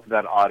the result of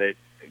that audit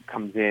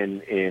comes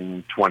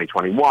in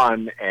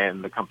 2021,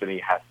 and the company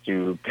has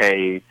to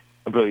pay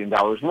 $1 billion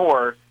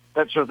more,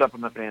 that shows up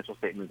in the financial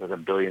statements as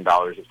 $1 billion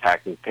of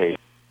taxes paid.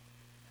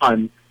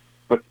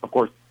 But of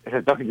course, it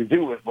has nothing to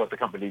do with what the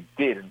company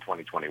did in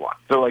 2021.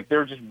 So like,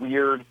 there are just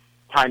weird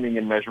timing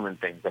and measurement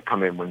things that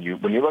come in when you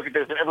look at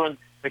this, and everyone's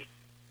like,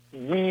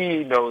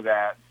 we know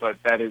that, but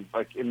that is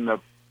like in the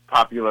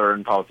popular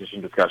and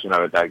politician discussion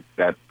of it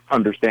that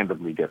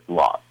understandably gets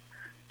lost.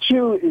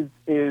 Two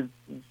is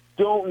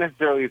don't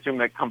necessarily assume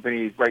that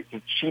companies, right? So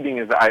cheating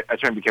is, I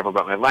try to be careful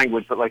about my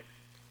language, but like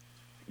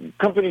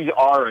companies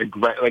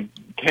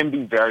can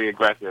be very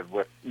aggressive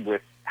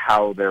with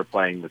how they're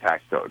playing the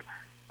tax code.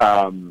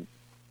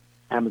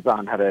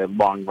 Amazon had a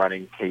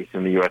long-running case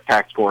in the U.S.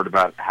 tax court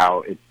about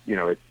how its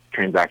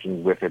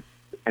transactions with its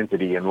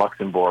entity in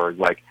Luxembourg,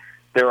 like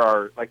there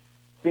are like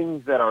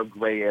things that are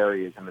gray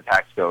areas in the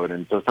tax code,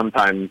 and so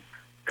sometimes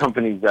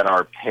companies that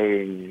are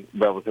paying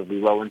relatively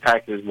low in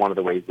taxes, one of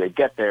the ways they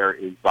get there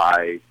is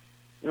by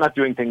not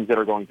doing things that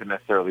are going to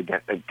necessarily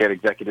get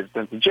executives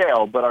sent to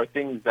jail, but are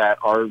things that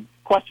are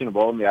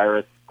questionable, and the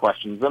IRS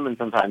questions them, and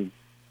sometimes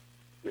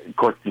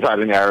courts decide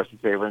in the IRS's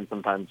favor, and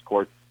sometimes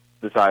courts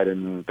decide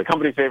in the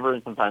company's favor,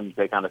 and sometimes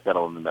they kind of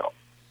settle in the middle.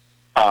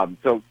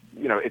 So,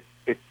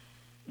 it's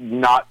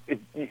not,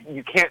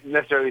 you can't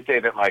necessarily say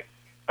that, like,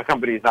 a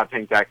company is not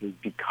paying taxes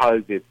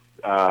because it's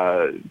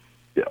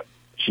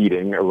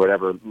cheating or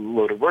whatever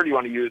loaded word you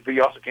want to use, but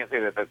you also can't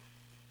say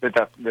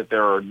that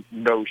there are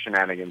no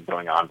shenanigans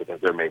going on, because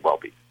there may well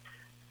be.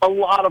 A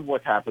lot of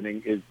what's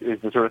happening is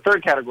the sort of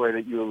third category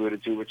that you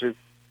alluded to, which is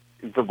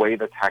the way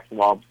the tax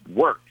law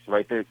works,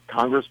 right?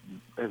 Congress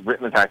has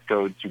written the tax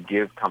code to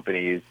give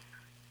companies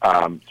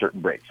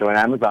certain breaks. So in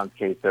Amazon's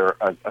case, there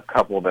are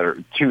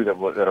two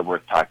that are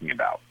worth talking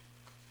about.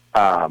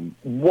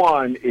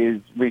 One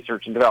is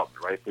research and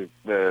development, right?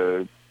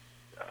 The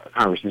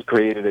Congress has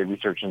created a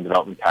research and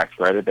development tax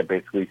credit that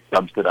basically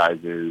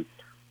subsidizes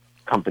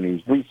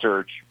companies'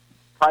 research,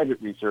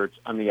 private research,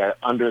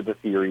 under the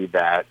theory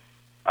that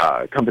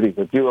companies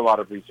that do a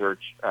lot of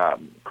research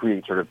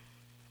create sort of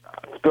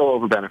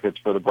spillover benefits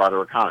for the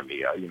broader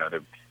economy.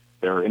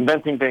 They're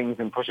inventing things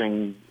and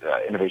pushing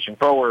innovation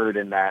forward,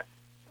 and that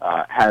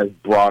has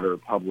broader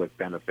public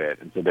benefit,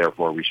 and so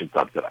therefore we should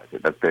subsidize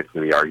it. That's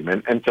basically the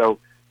argument. And so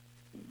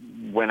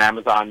when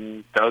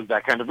Amazon does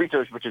that kind of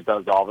research, which it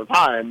does all the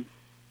time,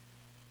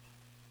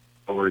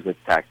 lowers its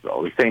tax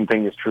bill. The same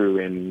thing is true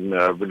in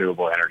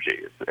renewable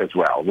energy as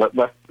well.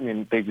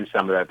 They do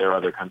some of that. There are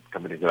other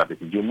companies that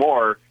obviously do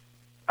more.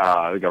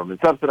 The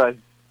government subsidizes,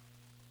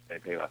 they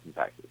pay less in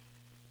taxes.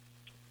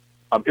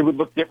 It would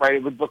look different.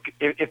 It would look,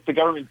 if the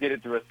government did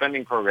it through a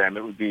spending program,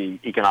 it would be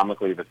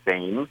economically the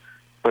same,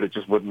 but it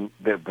just wouldn't.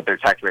 But their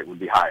tax rate would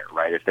be higher,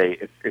 right?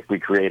 If we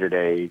created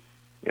a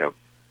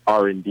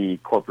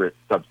R&D corporate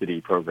subsidy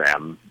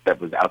program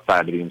that was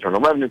outside of the Internal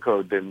Revenue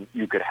Code, then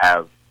you could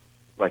have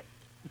like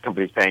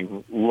companies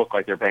look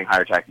like they're paying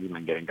higher taxes and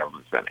then getting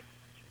government spending.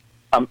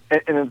 And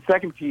then the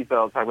second piece that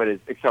I'll talk about is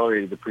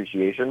accelerated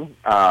depreciation.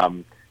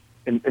 And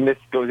this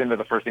goes into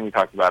the first thing we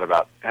talked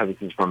about how this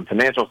is from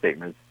financial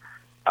statements.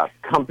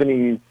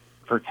 Companies,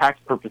 for tax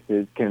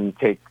purposes, can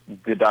take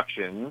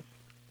deductions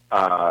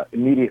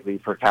immediately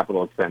for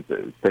capital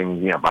expenses,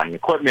 things, buying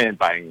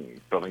equipment,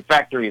 building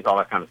factories, all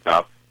that kind of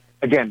stuff.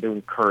 Again, to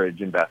encourage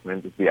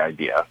investment is the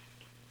idea.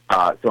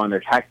 So on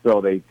their tax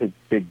bill, they take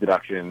big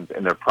deductions,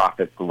 and their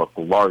profits look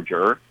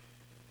larger,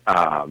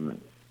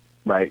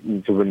 right?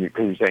 And so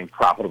because you're saying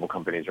profitable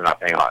companies are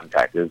not paying a lot in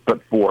taxes,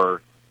 but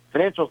for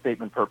financial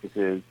statement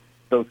purposes,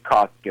 those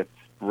costs get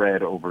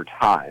spread over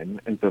time,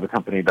 and so the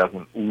company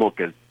doesn't look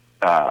as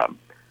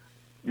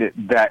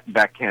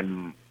that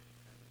can.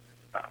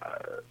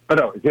 But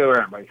no, it's the other way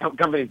around, right?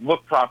 Companies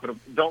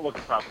don't look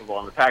as profitable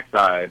on the tax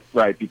side,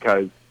 right?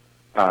 Because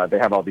they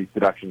have all these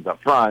deductions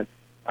up front,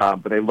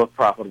 but they look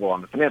profitable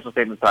on the financial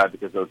statement side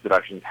because those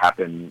deductions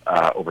happen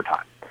over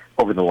time,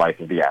 over the life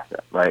of the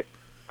asset, right?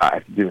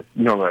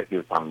 Normally I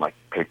do this on like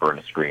paper and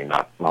a screen,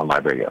 not on my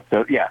radio.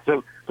 So yeah,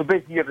 so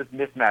basically you have this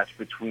mismatch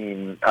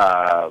between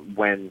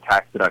when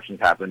tax deductions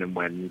happen and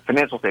when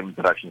financial statement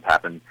deductions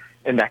happen,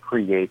 and that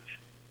creates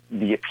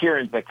the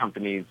appearance that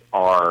companies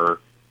are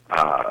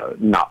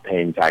not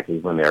paying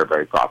taxes when they're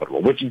very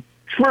profitable, which is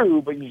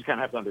true, but you just kind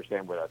of have to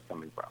understand where that's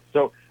coming from.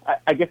 So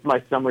I guess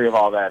my summary of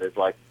all that is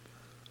like,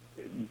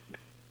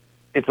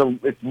 it's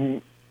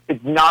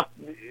not,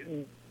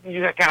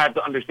 you kind of have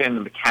to understand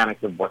the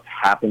mechanics of what's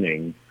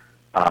happening,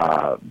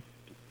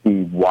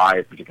 see why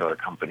a particular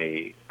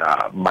company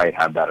might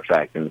have that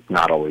effect, and it's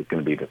not always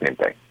going to be the same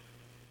thing.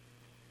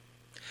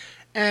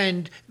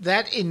 And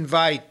that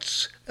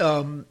invites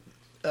an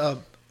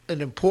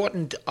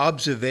important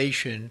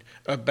observation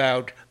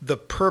about the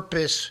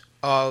purpose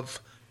of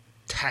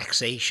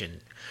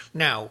taxation.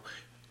 Now,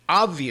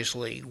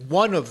 obviously,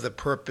 one of the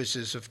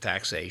purposes of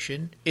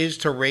taxation is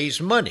to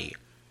raise money,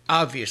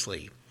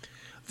 obviously.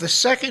 The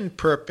second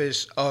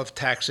purpose of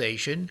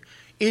taxation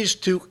is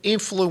to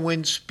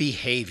influence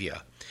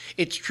behavior.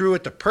 It's true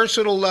at the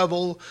personal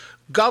level.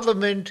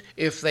 Government,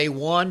 if they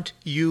want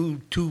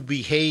you to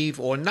behave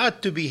or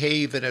not to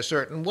behave in a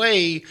certain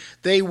way,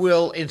 they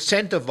will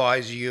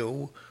incentivize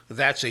you.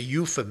 That's a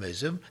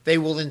euphemism. They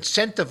will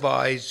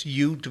incentivize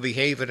you to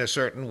behave in a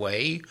certain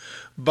way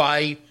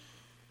by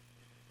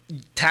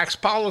tax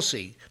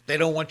policy. They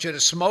don't want you to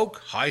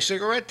smoke, high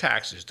cigarette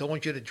taxes. Don't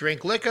want you to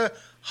drink liquor,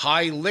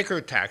 high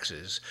liquor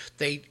taxes.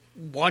 They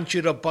want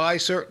you to buy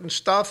certain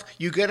stuff,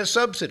 you get a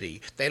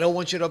subsidy. They don't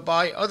want you to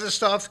buy other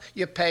stuff,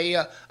 you pay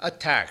a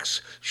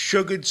tax.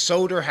 Sugared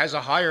soda has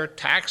a higher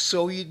tax,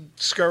 so you're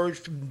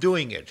discouraged from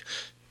doing it.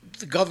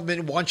 The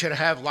government wants you to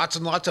have lots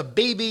and lots of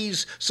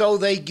babies, so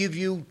they give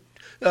you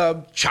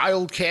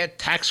child care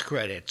tax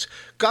credits.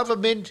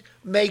 Government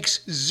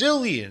makes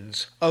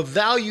zillions of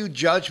value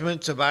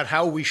judgments about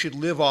how we should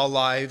live our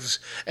lives,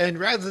 and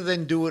rather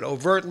than do it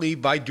overtly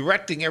by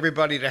directing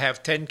everybody to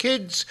have 10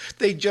 kids,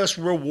 they just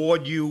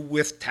reward you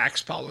with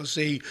tax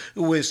policy,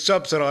 with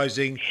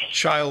subsidizing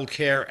child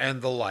care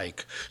and the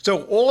like.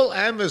 So all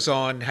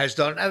Amazon has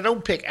done, and I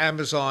don't pick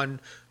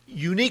Amazon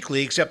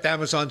uniquely, except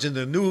Amazon's in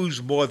the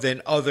news more than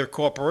other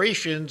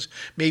corporations,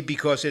 maybe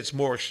because it's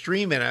more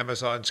extreme in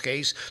Amazon's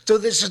case. So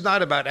this is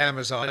not about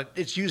Amazon.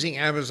 It's using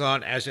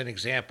Amazon as an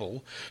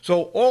example.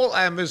 So all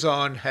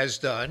Amazon has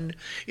done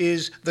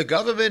is the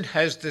government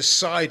has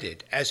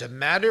decided, as a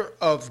matter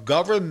of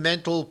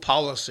governmental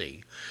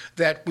policy,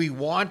 that we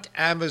want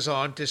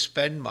Amazon to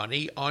spend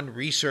money on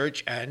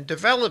research and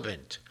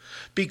development.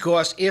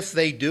 Because if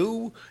they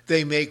do,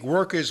 they make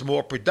workers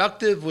more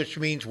productive, which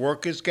means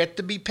workers get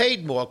to be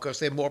paid more because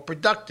they're more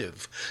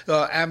productive.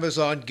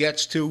 Amazon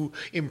gets to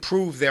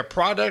improve their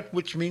product,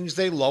 which means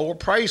they lower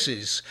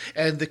prices,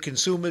 and the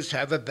consumers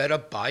have a better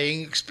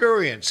buying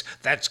experience.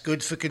 That's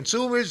good for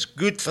consumers,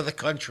 good for the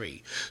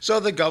country. So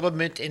the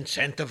government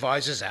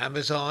incentivizes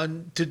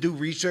Amazon to do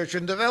research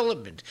and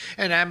development.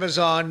 And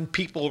Amazon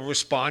people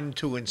respond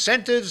to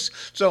incentives,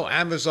 so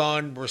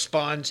Amazon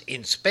responds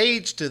in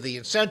spades to the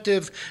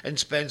incentive and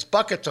spends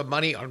buckets of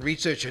money on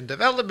research and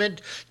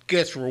development,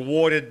 gets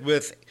rewarded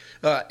with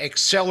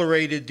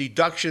accelerated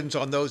deductions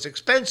on those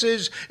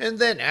expenses, and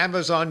then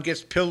Amazon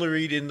gets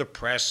pilloried in the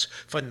press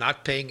for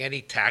not paying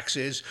any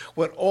taxes,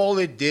 when all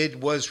it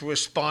did was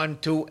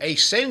respond to a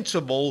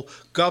sensible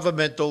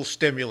governmental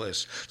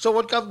stimulus. So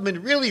what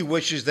government really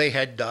wishes they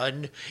had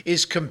done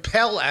is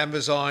compel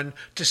Amazon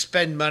to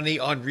spend money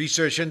on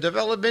research and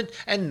development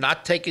and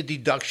not take a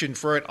deduction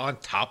for it on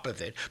top of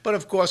it. But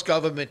of course,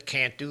 government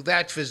can't do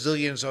that for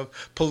zillions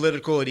of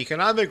political and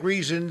economic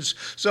reasons.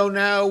 So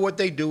now what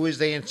they do is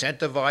they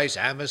incentivize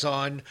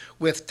Amazon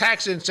with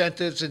tax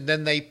incentives, and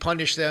then they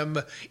punish them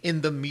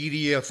in the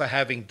media for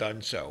having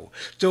done so.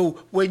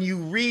 So when you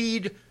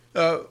read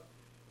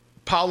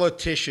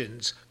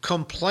politicians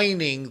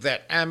complaining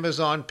that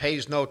Amazon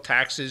pays no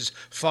taxes,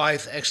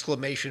 5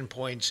 exclamation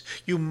points,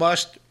 you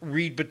must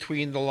read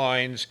between the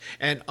lines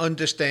and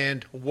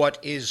understand what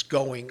is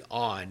going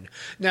on.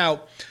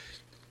 Now,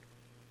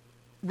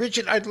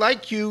 Richard, I'd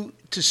like you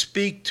to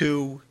speak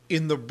to,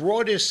 in the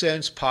broadest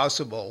sense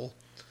possible,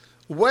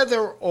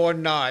 whether or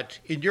not,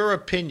 in your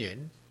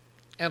opinion,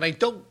 and I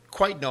don't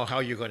quite know how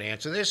you're going to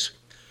answer this,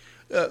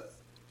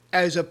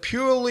 as a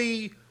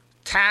purely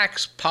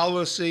tax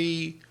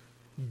policy,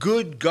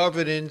 good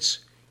governance,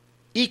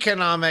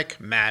 economic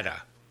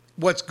matter,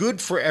 what's good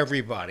for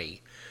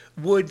everybody,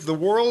 would the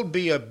world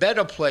be a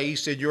better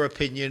place, in your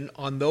opinion,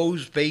 on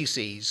those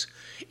bases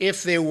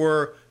if there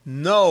were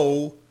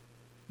no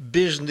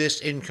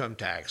business income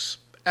tax?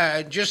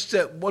 Just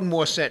one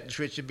more sentence,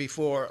 Richard,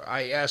 before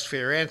I ask for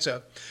your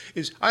answer,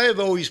 is I have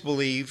always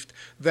believed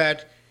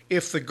that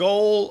if the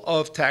goal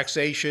of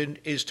taxation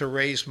is to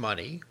raise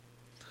money,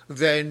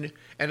 then,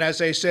 and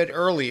as I said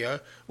earlier,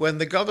 when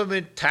the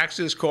government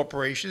taxes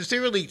corporations,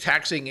 they're really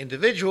taxing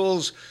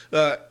individuals,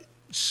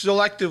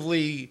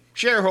 selectively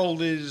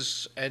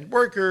shareholders and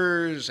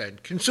workers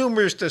and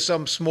consumers to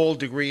some small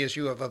degree, as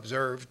you have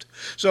observed.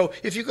 So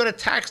if you're going to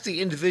tax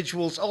the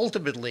individuals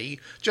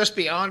ultimately, just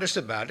be honest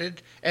about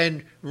it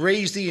and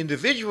raise the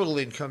individual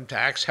income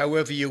tax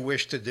however you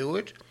wish to do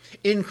it,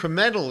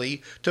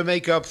 incrementally to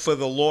make up for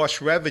the lost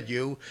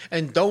revenue,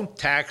 and don't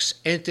tax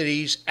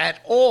entities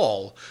at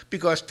all,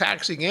 because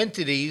taxing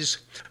entities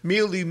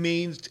merely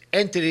means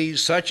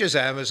entities such as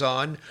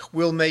Amazon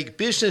will make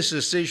business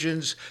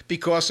decisions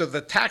because of the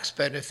tax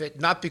benefit,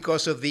 not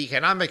because of the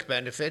economic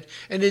benefit,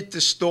 and it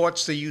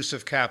distorts the use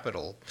of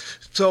capital.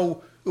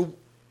 So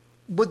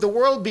would the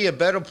world be a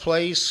better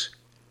place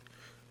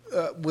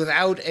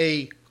without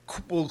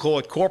we'll call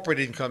it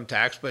corporate income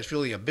tax, but it's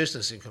really a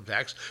business income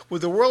tax?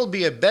 Would the world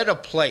be a better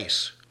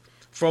place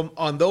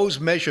on those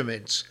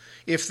measurements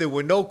if there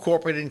were no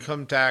corporate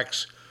income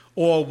tax,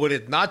 or would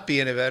it not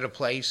be in a better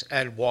place,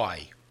 and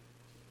why?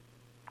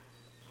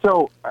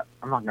 So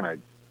I'm not going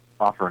to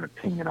offer an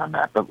opinion on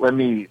that, but let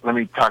me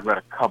talk about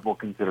a couple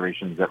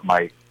considerations that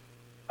might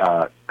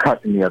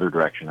cut in the other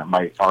direction. That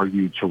might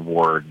argue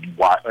toward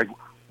why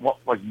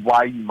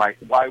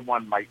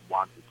one might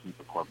want to keep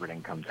a corporate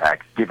income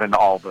tax, given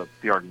all the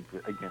arguments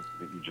against it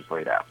that you just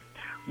laid out.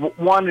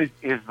 One is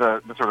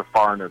the sort of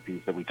foreigner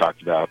piece that we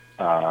talked about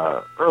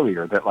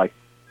earlier. That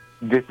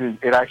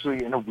it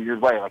actually, in a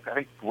weird way, I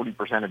think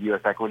 40% of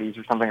U.S. equities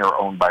or something are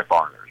owned by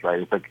foreigners,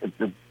 right? It's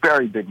a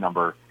very big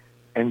number,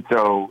 and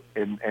so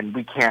and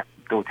we can't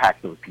go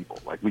tax those people.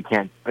 We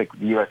can't. The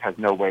U.S. has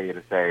no way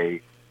to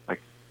say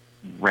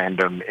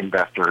random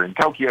investor in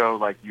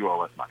Tokyo, you owe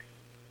us money.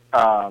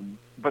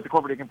 But the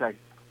corporate income tax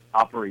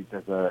operates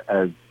as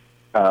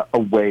a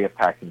way of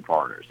taxing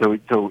foreigners. So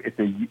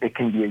it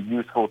can be a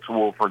useful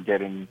tool for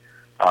getting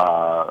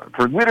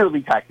for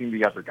literally taxing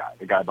the other guy,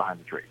 the guy behind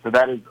the tree. So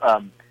that is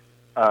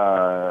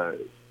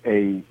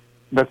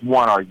that's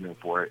one argument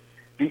for it.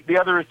 The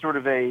other is sort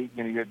of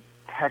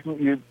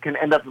you can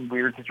end up in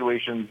weird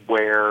situations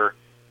where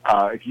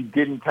if you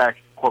didn't tax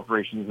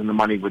corporations, and the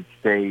money would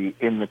stay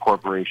in the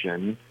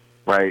corporation,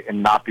 right,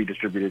 and not be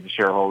distributed to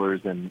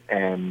shareholders,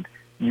 and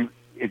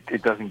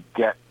it doesn't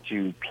get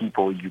to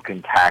people you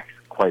can tax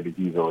quite as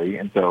easily,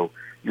 and so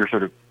you're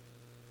sort of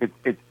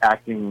it's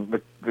acting.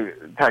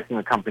 Taxing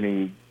the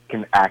company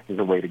can act as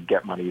a way to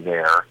get money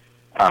there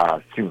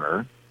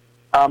sooner.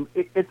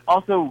 It's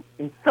also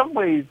in some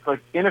ways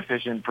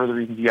inefficient for the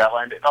reasons you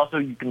outlined. It also,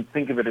 you can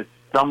think of it as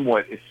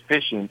somewhat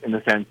efficient in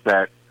the sense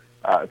that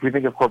if we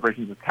think of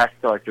corporations as tax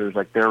collectors,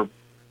 they're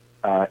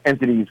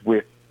entities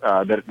with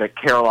that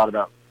care a lot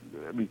about,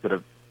 at least at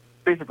a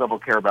basic level,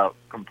 care about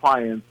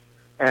compliance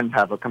and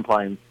have a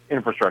compliance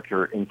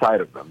infrastructure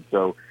inside of them.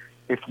 So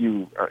if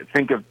you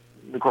think of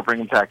the corporate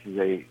income tax if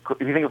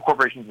you think of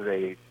corporations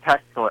as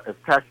tax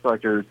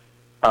collectors,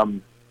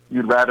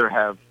 you'd rather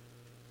have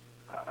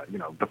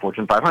the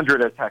Fortune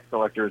 500 as tax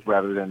collectors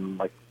rather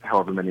than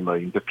however many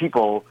millions of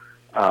people,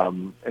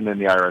 and then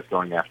the IRS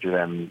going after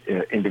them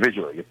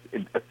individually.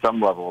 It's at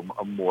some level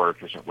a more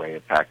efficient way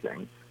of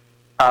taxing.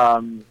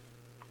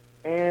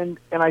 And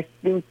I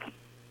think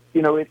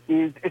it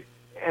is.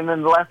 And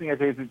then the last thing I'd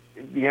say is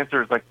the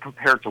answer is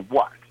compared to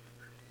what,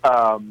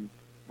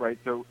 right?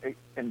 So it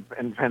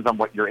depends on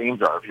what your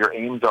aims are. If your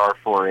aims are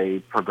for a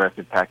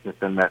progressive tax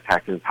system that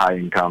taxes high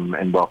income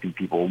and wealthy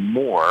people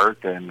more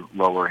than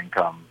lower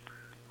income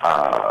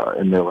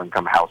and middle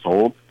income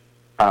households,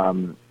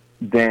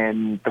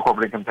 then the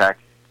corporate income tax,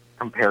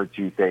 compared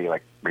to say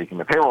raising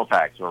the payroll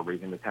tax or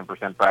raising the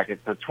 10%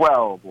 bracket to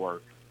 12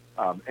 or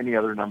any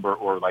other number,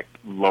 or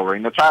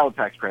lowering the child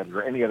tax credit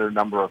or any other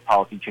number of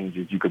policy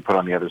changes you could put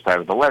on the other side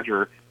of the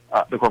ledger,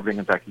 the corporate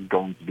income tax is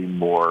going to be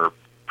more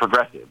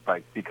progressive,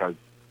 because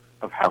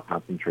of how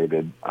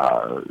concentrated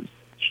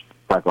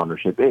black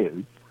ownership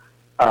is.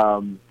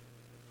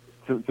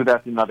 So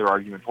that's another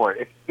argument for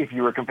it. If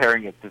you were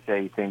comparing it to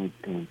say things,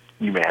 and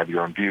you may have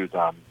your own views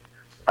on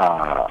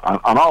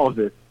all of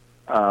this,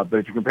 but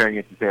if you're comparing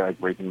it to say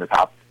raising the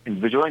top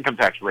individual income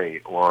tax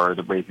rate, or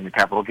raising the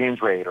capital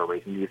gains rate, or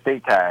raising the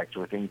estate tax,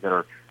 or things that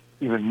are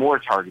even more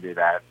targeted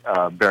at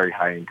very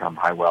high income,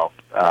 high wealth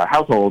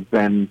households,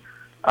 then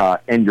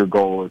and your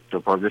goal is to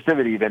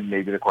progressivity, then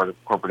maybe the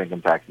corporate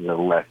income tax is a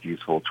less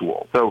useful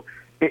tool. So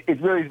it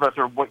really is about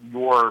sort of what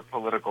your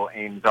political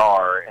aims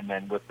are, and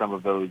then with some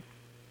of those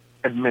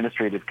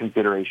administrative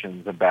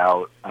considerations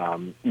about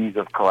ease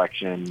of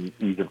collection,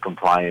 ease of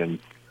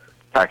compliance,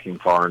 taxing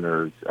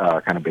foreigners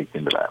kind of baked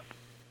into that.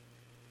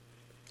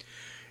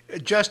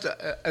 Just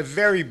a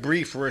very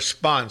brief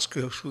response,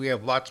 because we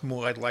have lots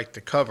more I'd like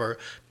to cover,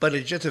 but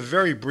it's just a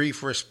very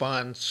brief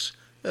response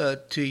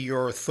to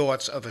your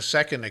thoughts of a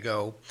second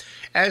ago.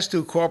 As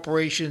to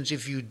corporations,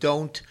 if you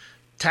don't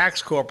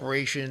tax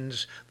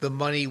corporations, the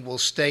money will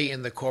stay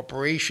in the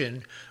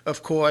corporation.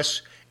 Of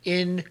course,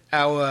 in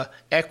our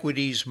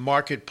equities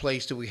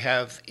marketplace that we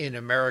have in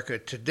America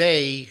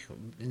today,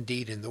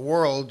 indeed in the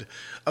world,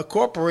 a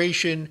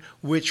corporation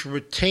which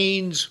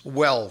retains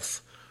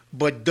wealth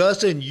but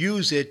doesn't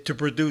use it to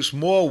produce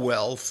more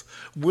wealth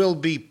will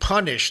be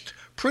punished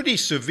pretty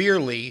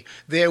severely.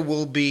 There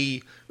will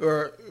be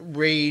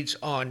raids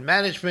on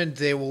management.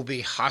 There will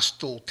be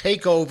hostile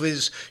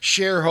takeovers.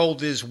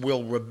 Shareholders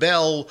will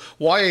rebel.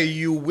 Why are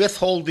you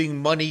withholding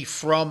money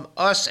from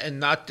us and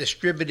not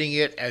distributing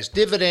it as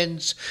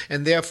dividends?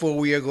 And therefore,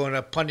 we are going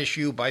to punish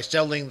you by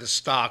selling the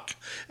stock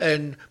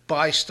and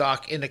buy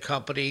stock in a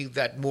company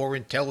that more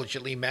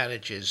intelligently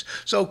manages.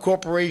 So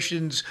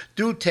corporations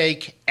do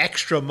take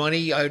extra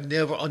money. I've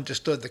never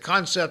understood the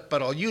concept,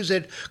 but I'll use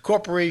it.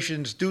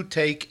 Corporations do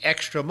take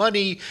extra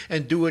money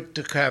and do it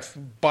to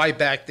buy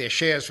back their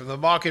shares from the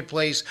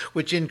marketplace,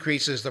 which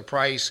increases the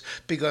price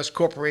because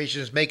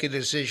corporations make a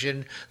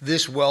decision.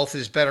 This wealth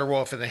is better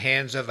off in the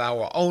hands of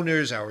our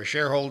owners, our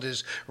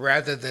shareholders,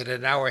 rather than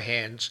in our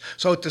hands.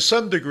 So to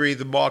some degree,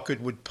 the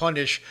market would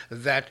punish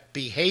that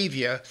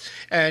behavior.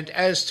 And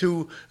as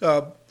to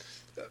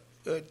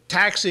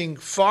taxing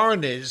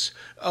foreigners,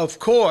 of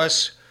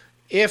course,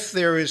 if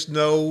there is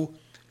no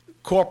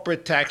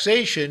corporate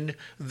taxation,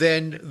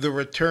 then the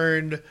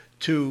return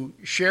to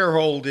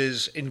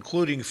shareholders,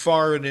 including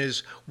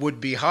foreigners,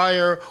 would be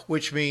higher,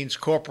 which means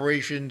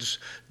corporations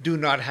do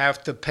not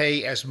have to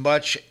pay as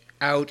much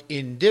out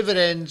in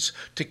dividends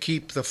to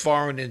keep the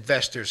foreign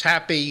investors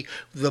happy.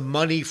 The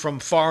money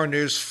from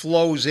foreigners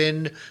flows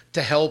in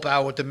to help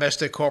our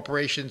domestic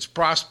corporations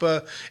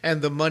prosper,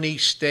 and the money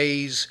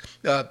stays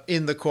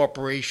in the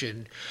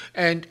corporation.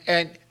 And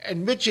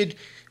Richard,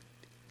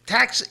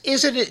 tax,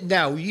 isn't it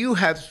now? You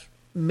have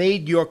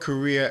made your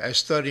career as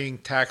studying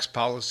tax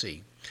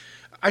policy.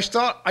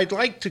 I'd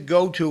like to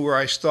go to where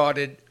I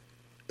started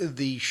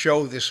the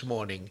show this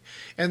morning,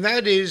 and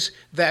that is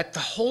that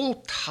the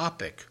whole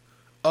topic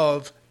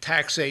of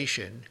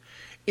taxation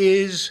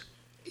is,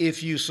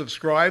 if you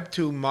subscribe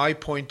to my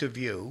point of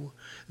view,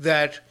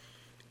 that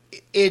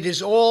it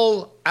is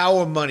all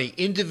our money,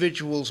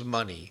 individuals'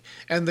 money.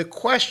 And the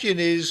question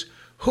is,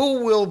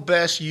 who will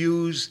best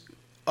use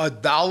a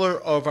dollar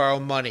of our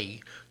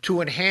money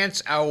to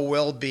enhance our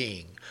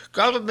well-being?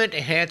 Government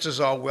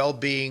enhances our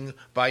well-being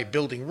by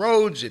building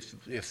roads,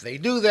 if they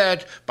do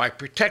that, by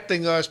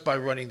protecting us, by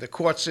running the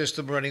court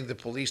system, running the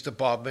police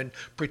department,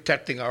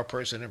 protecting our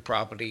person and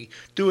property,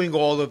 doing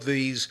all of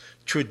these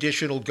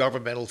traditional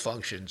governmental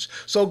functions.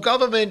 So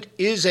government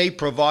is a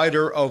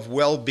provider of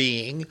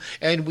well-being,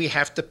 and we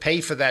have to pay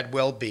for that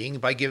well-being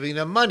by giving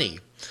them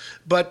money.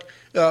 But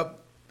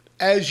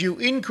as you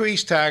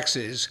increase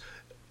taxes,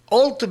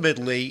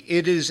 ultimately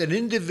it is an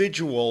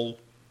individual,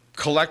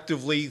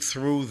 collectively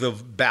through the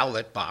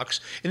ballot box,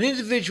 an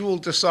individual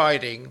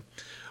deciding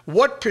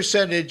what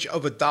percentage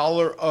of a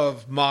dollar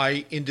of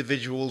my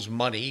individual's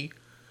money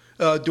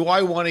do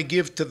I want to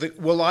give to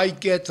will I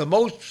get the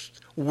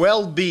most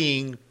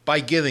well-being by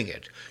giving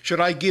it?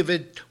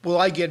 Will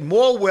I get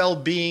more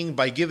well-being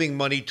by giving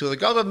money to the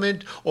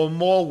government, or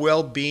more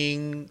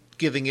well-being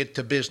giving it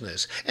to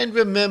business? And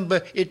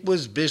remember, it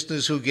was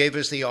business who gave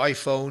us the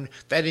iPhone.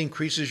 That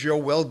increases your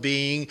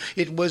well-being.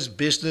 It was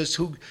business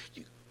who,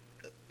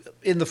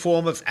 in the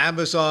form of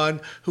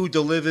Amazon, who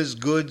delivers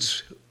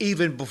goods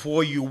even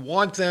before you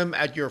want them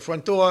at your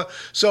front door.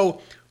 So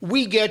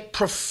we get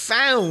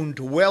profound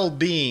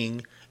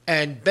well-being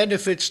and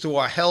benefits to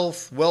our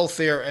health,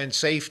 welfare, and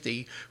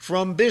safety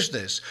from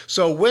business.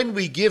 So when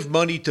we give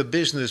money to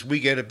business, we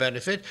get a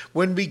benefit.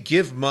 When we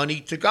give money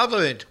to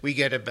government, we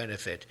get a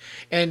benefit.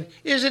 And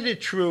isn't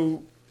it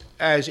true,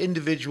 as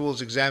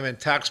individuals examine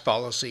tax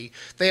policy,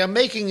 they are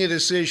making a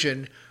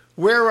decision,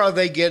 where are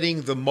they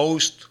getting the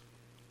most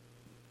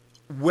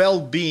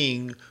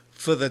well-being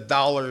for the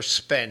dollar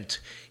spent?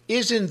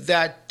 Doesn't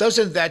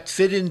that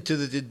fit into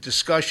the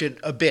discussion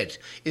a bit?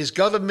 Is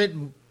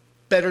government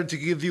better to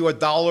give you a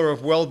dollar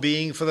of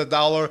well-being for the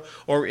dollar,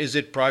 or is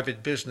it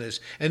private business?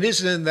 And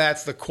isn't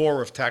that the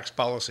core of tax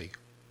policy?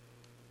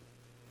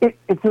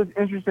 It's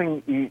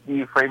interesting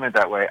you frame it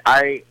that way.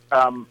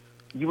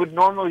 You would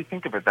normally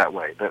think of it that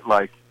way, that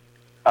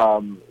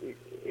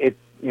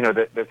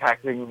the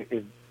taxing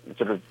is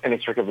sort of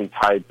inextricably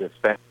tied to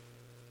spending.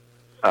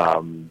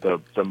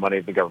 The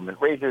money the government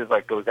raises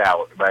goes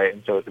out, right?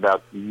 And so it's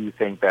about, you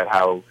think that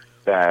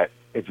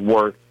it's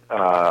worth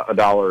a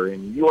dollar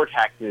in your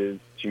taxes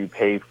to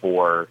pay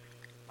for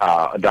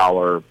a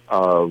dollar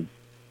of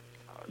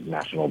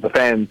national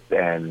defense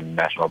and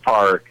national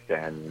parks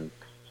and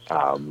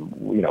all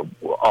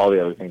the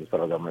other things the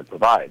federal government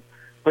provides.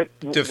 But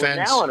we're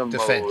now in a mode.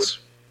 Say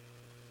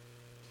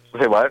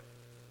what?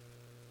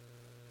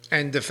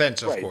 And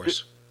defense, of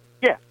course.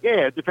 Yeah,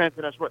 defense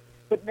and national.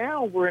 But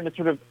now we're in a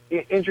sort of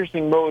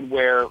interesting mode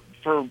where,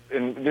 for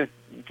a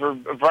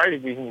variety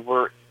of reasons,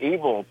 we're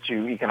able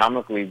to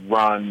economically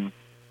run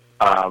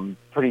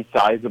pretty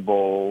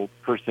sizable,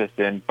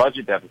 persistent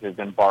budget deficits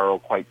and borrow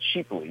quite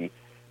cheaply.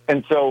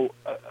 And so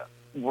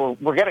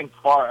we're getting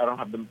far. I don't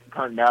have the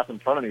current math in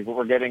front of me, but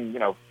we're getting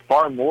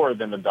far more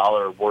than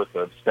 $1 worth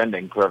of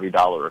spending for every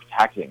dollar of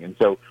taxing. And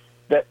so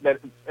that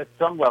at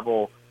some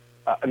level,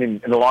 in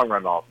the long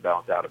run, it'll all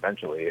balance out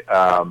eventually,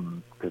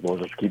 because we'll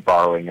just keep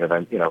borrowing and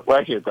well,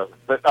 actually it doesn't.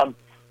 But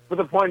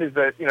the point is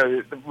that,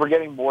 we're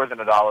getting more than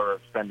 $1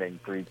 of spending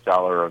for each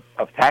dollar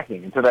of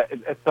taxing. And so that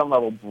at some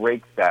level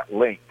breaks that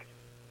link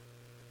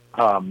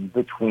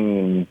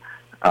between,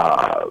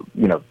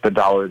 the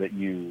dollar that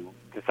you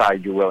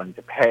decide you're willing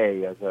to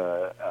pay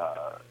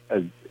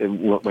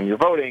when you're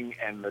voting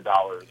and the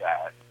dollar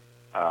that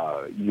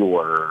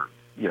you're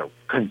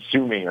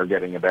consuming or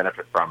getting a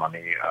benefit from on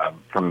the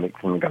from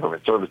the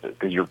government services,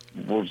 because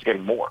we're just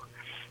getting more.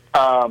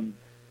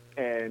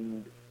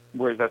 And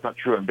whereas that's not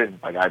true in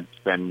business. Like, I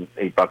spend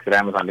 $8 at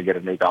Amazon to get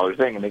an $8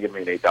 thing, and they give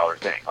me an $8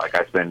 thing. Like,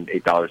 I spend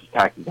 $8 as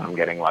taxes, and I'm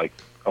getting like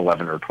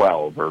 11 or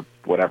 12 or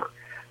whatever.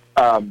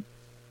 And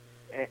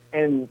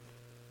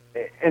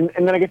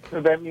then I guess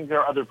that means there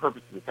are other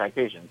purposes of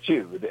taxation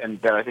too,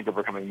 and that I think are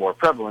becoming more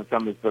prevalent.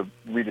 Some is the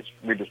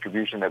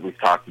redistribution that we've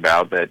talked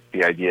about, that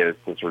the idea is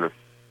to sort of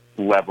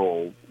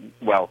level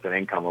wealth and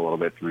income a little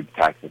bit through the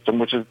tax system,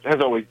 which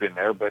has always been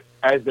there. But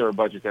as there are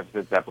budget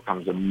deficits, that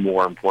becomes a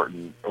more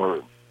important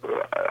or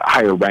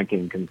higher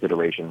ranking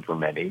consideration for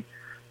many.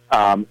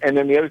 And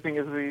then the other thing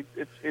is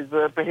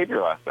the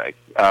behavioral aspect.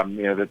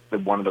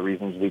 That's one of the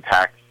reasons we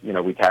tax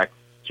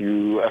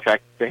to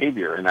affect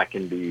behavior, and that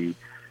can be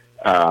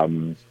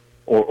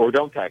or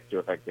don't tax to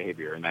affect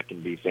behavior, and that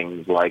can be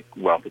things like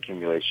wealth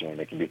accumulation.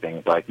 It can be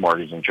things like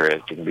mortgage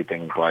interest. It can be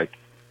things like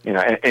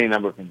any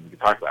number of things we can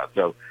talk about.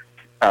 So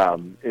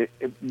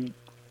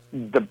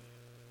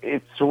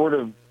it's sort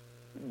of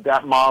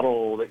that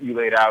model that you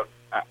laid out,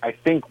 I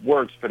think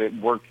works, but it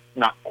works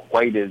not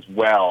quite as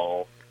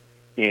well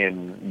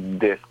in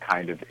this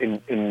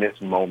in this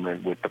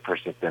moment with the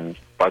persistent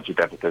budget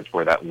deficits,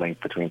 where that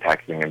link between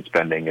taxing and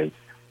spending is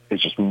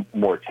just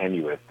more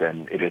tenuous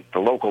than it is at the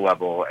local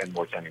level, and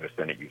more tenuous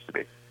than it used to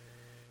be.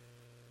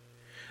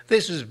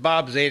 This is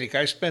Bob Zadek.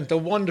 I spent a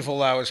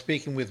wonderful hour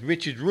speaking with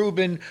Richard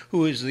Rubin,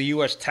 who is the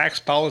U.S.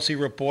 tax policy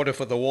reporter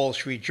for the Wall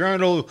Street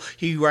Journal.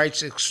 He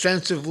writes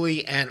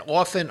extensively and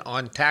often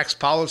on tax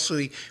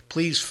policy.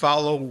 Please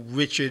follow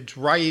Richard's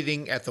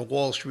writing at the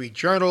Wall Street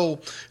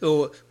Journal.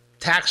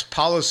 Tax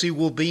policy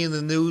will be in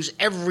the news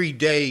every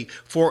day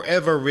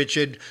forever,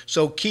 Richard.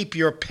 So keep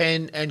your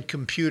pen and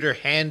computer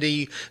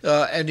handy.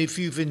 And if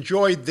you've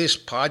enjoyed this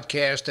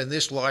podcast and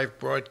this live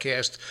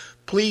broadcast,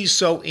 please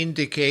so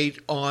indicate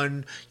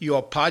on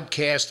your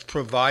podcast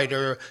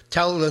provider.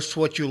 Tell us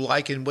what you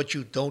like and what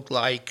you don't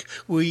like.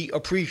 We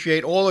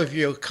appreciate all of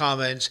your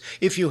comments.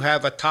 If you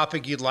have a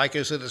topic you'd like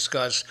us to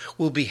discuss,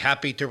 we'll be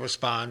happy to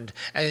respond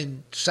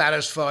and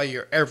satisfy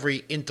your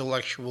every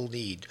intellectual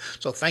need.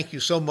 So thank you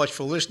so much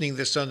for listening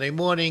this Sunday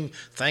morning.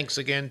 Thanks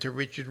again to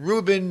Richard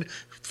Rubin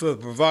for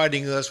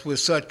providing us with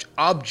such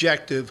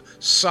objective,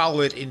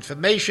 solid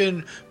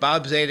information.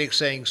 Bob Zadek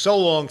saying so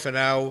long for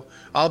now.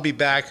 I'll be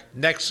back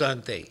next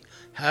Sunday.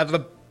 Have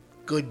a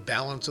good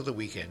balance of the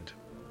weekend.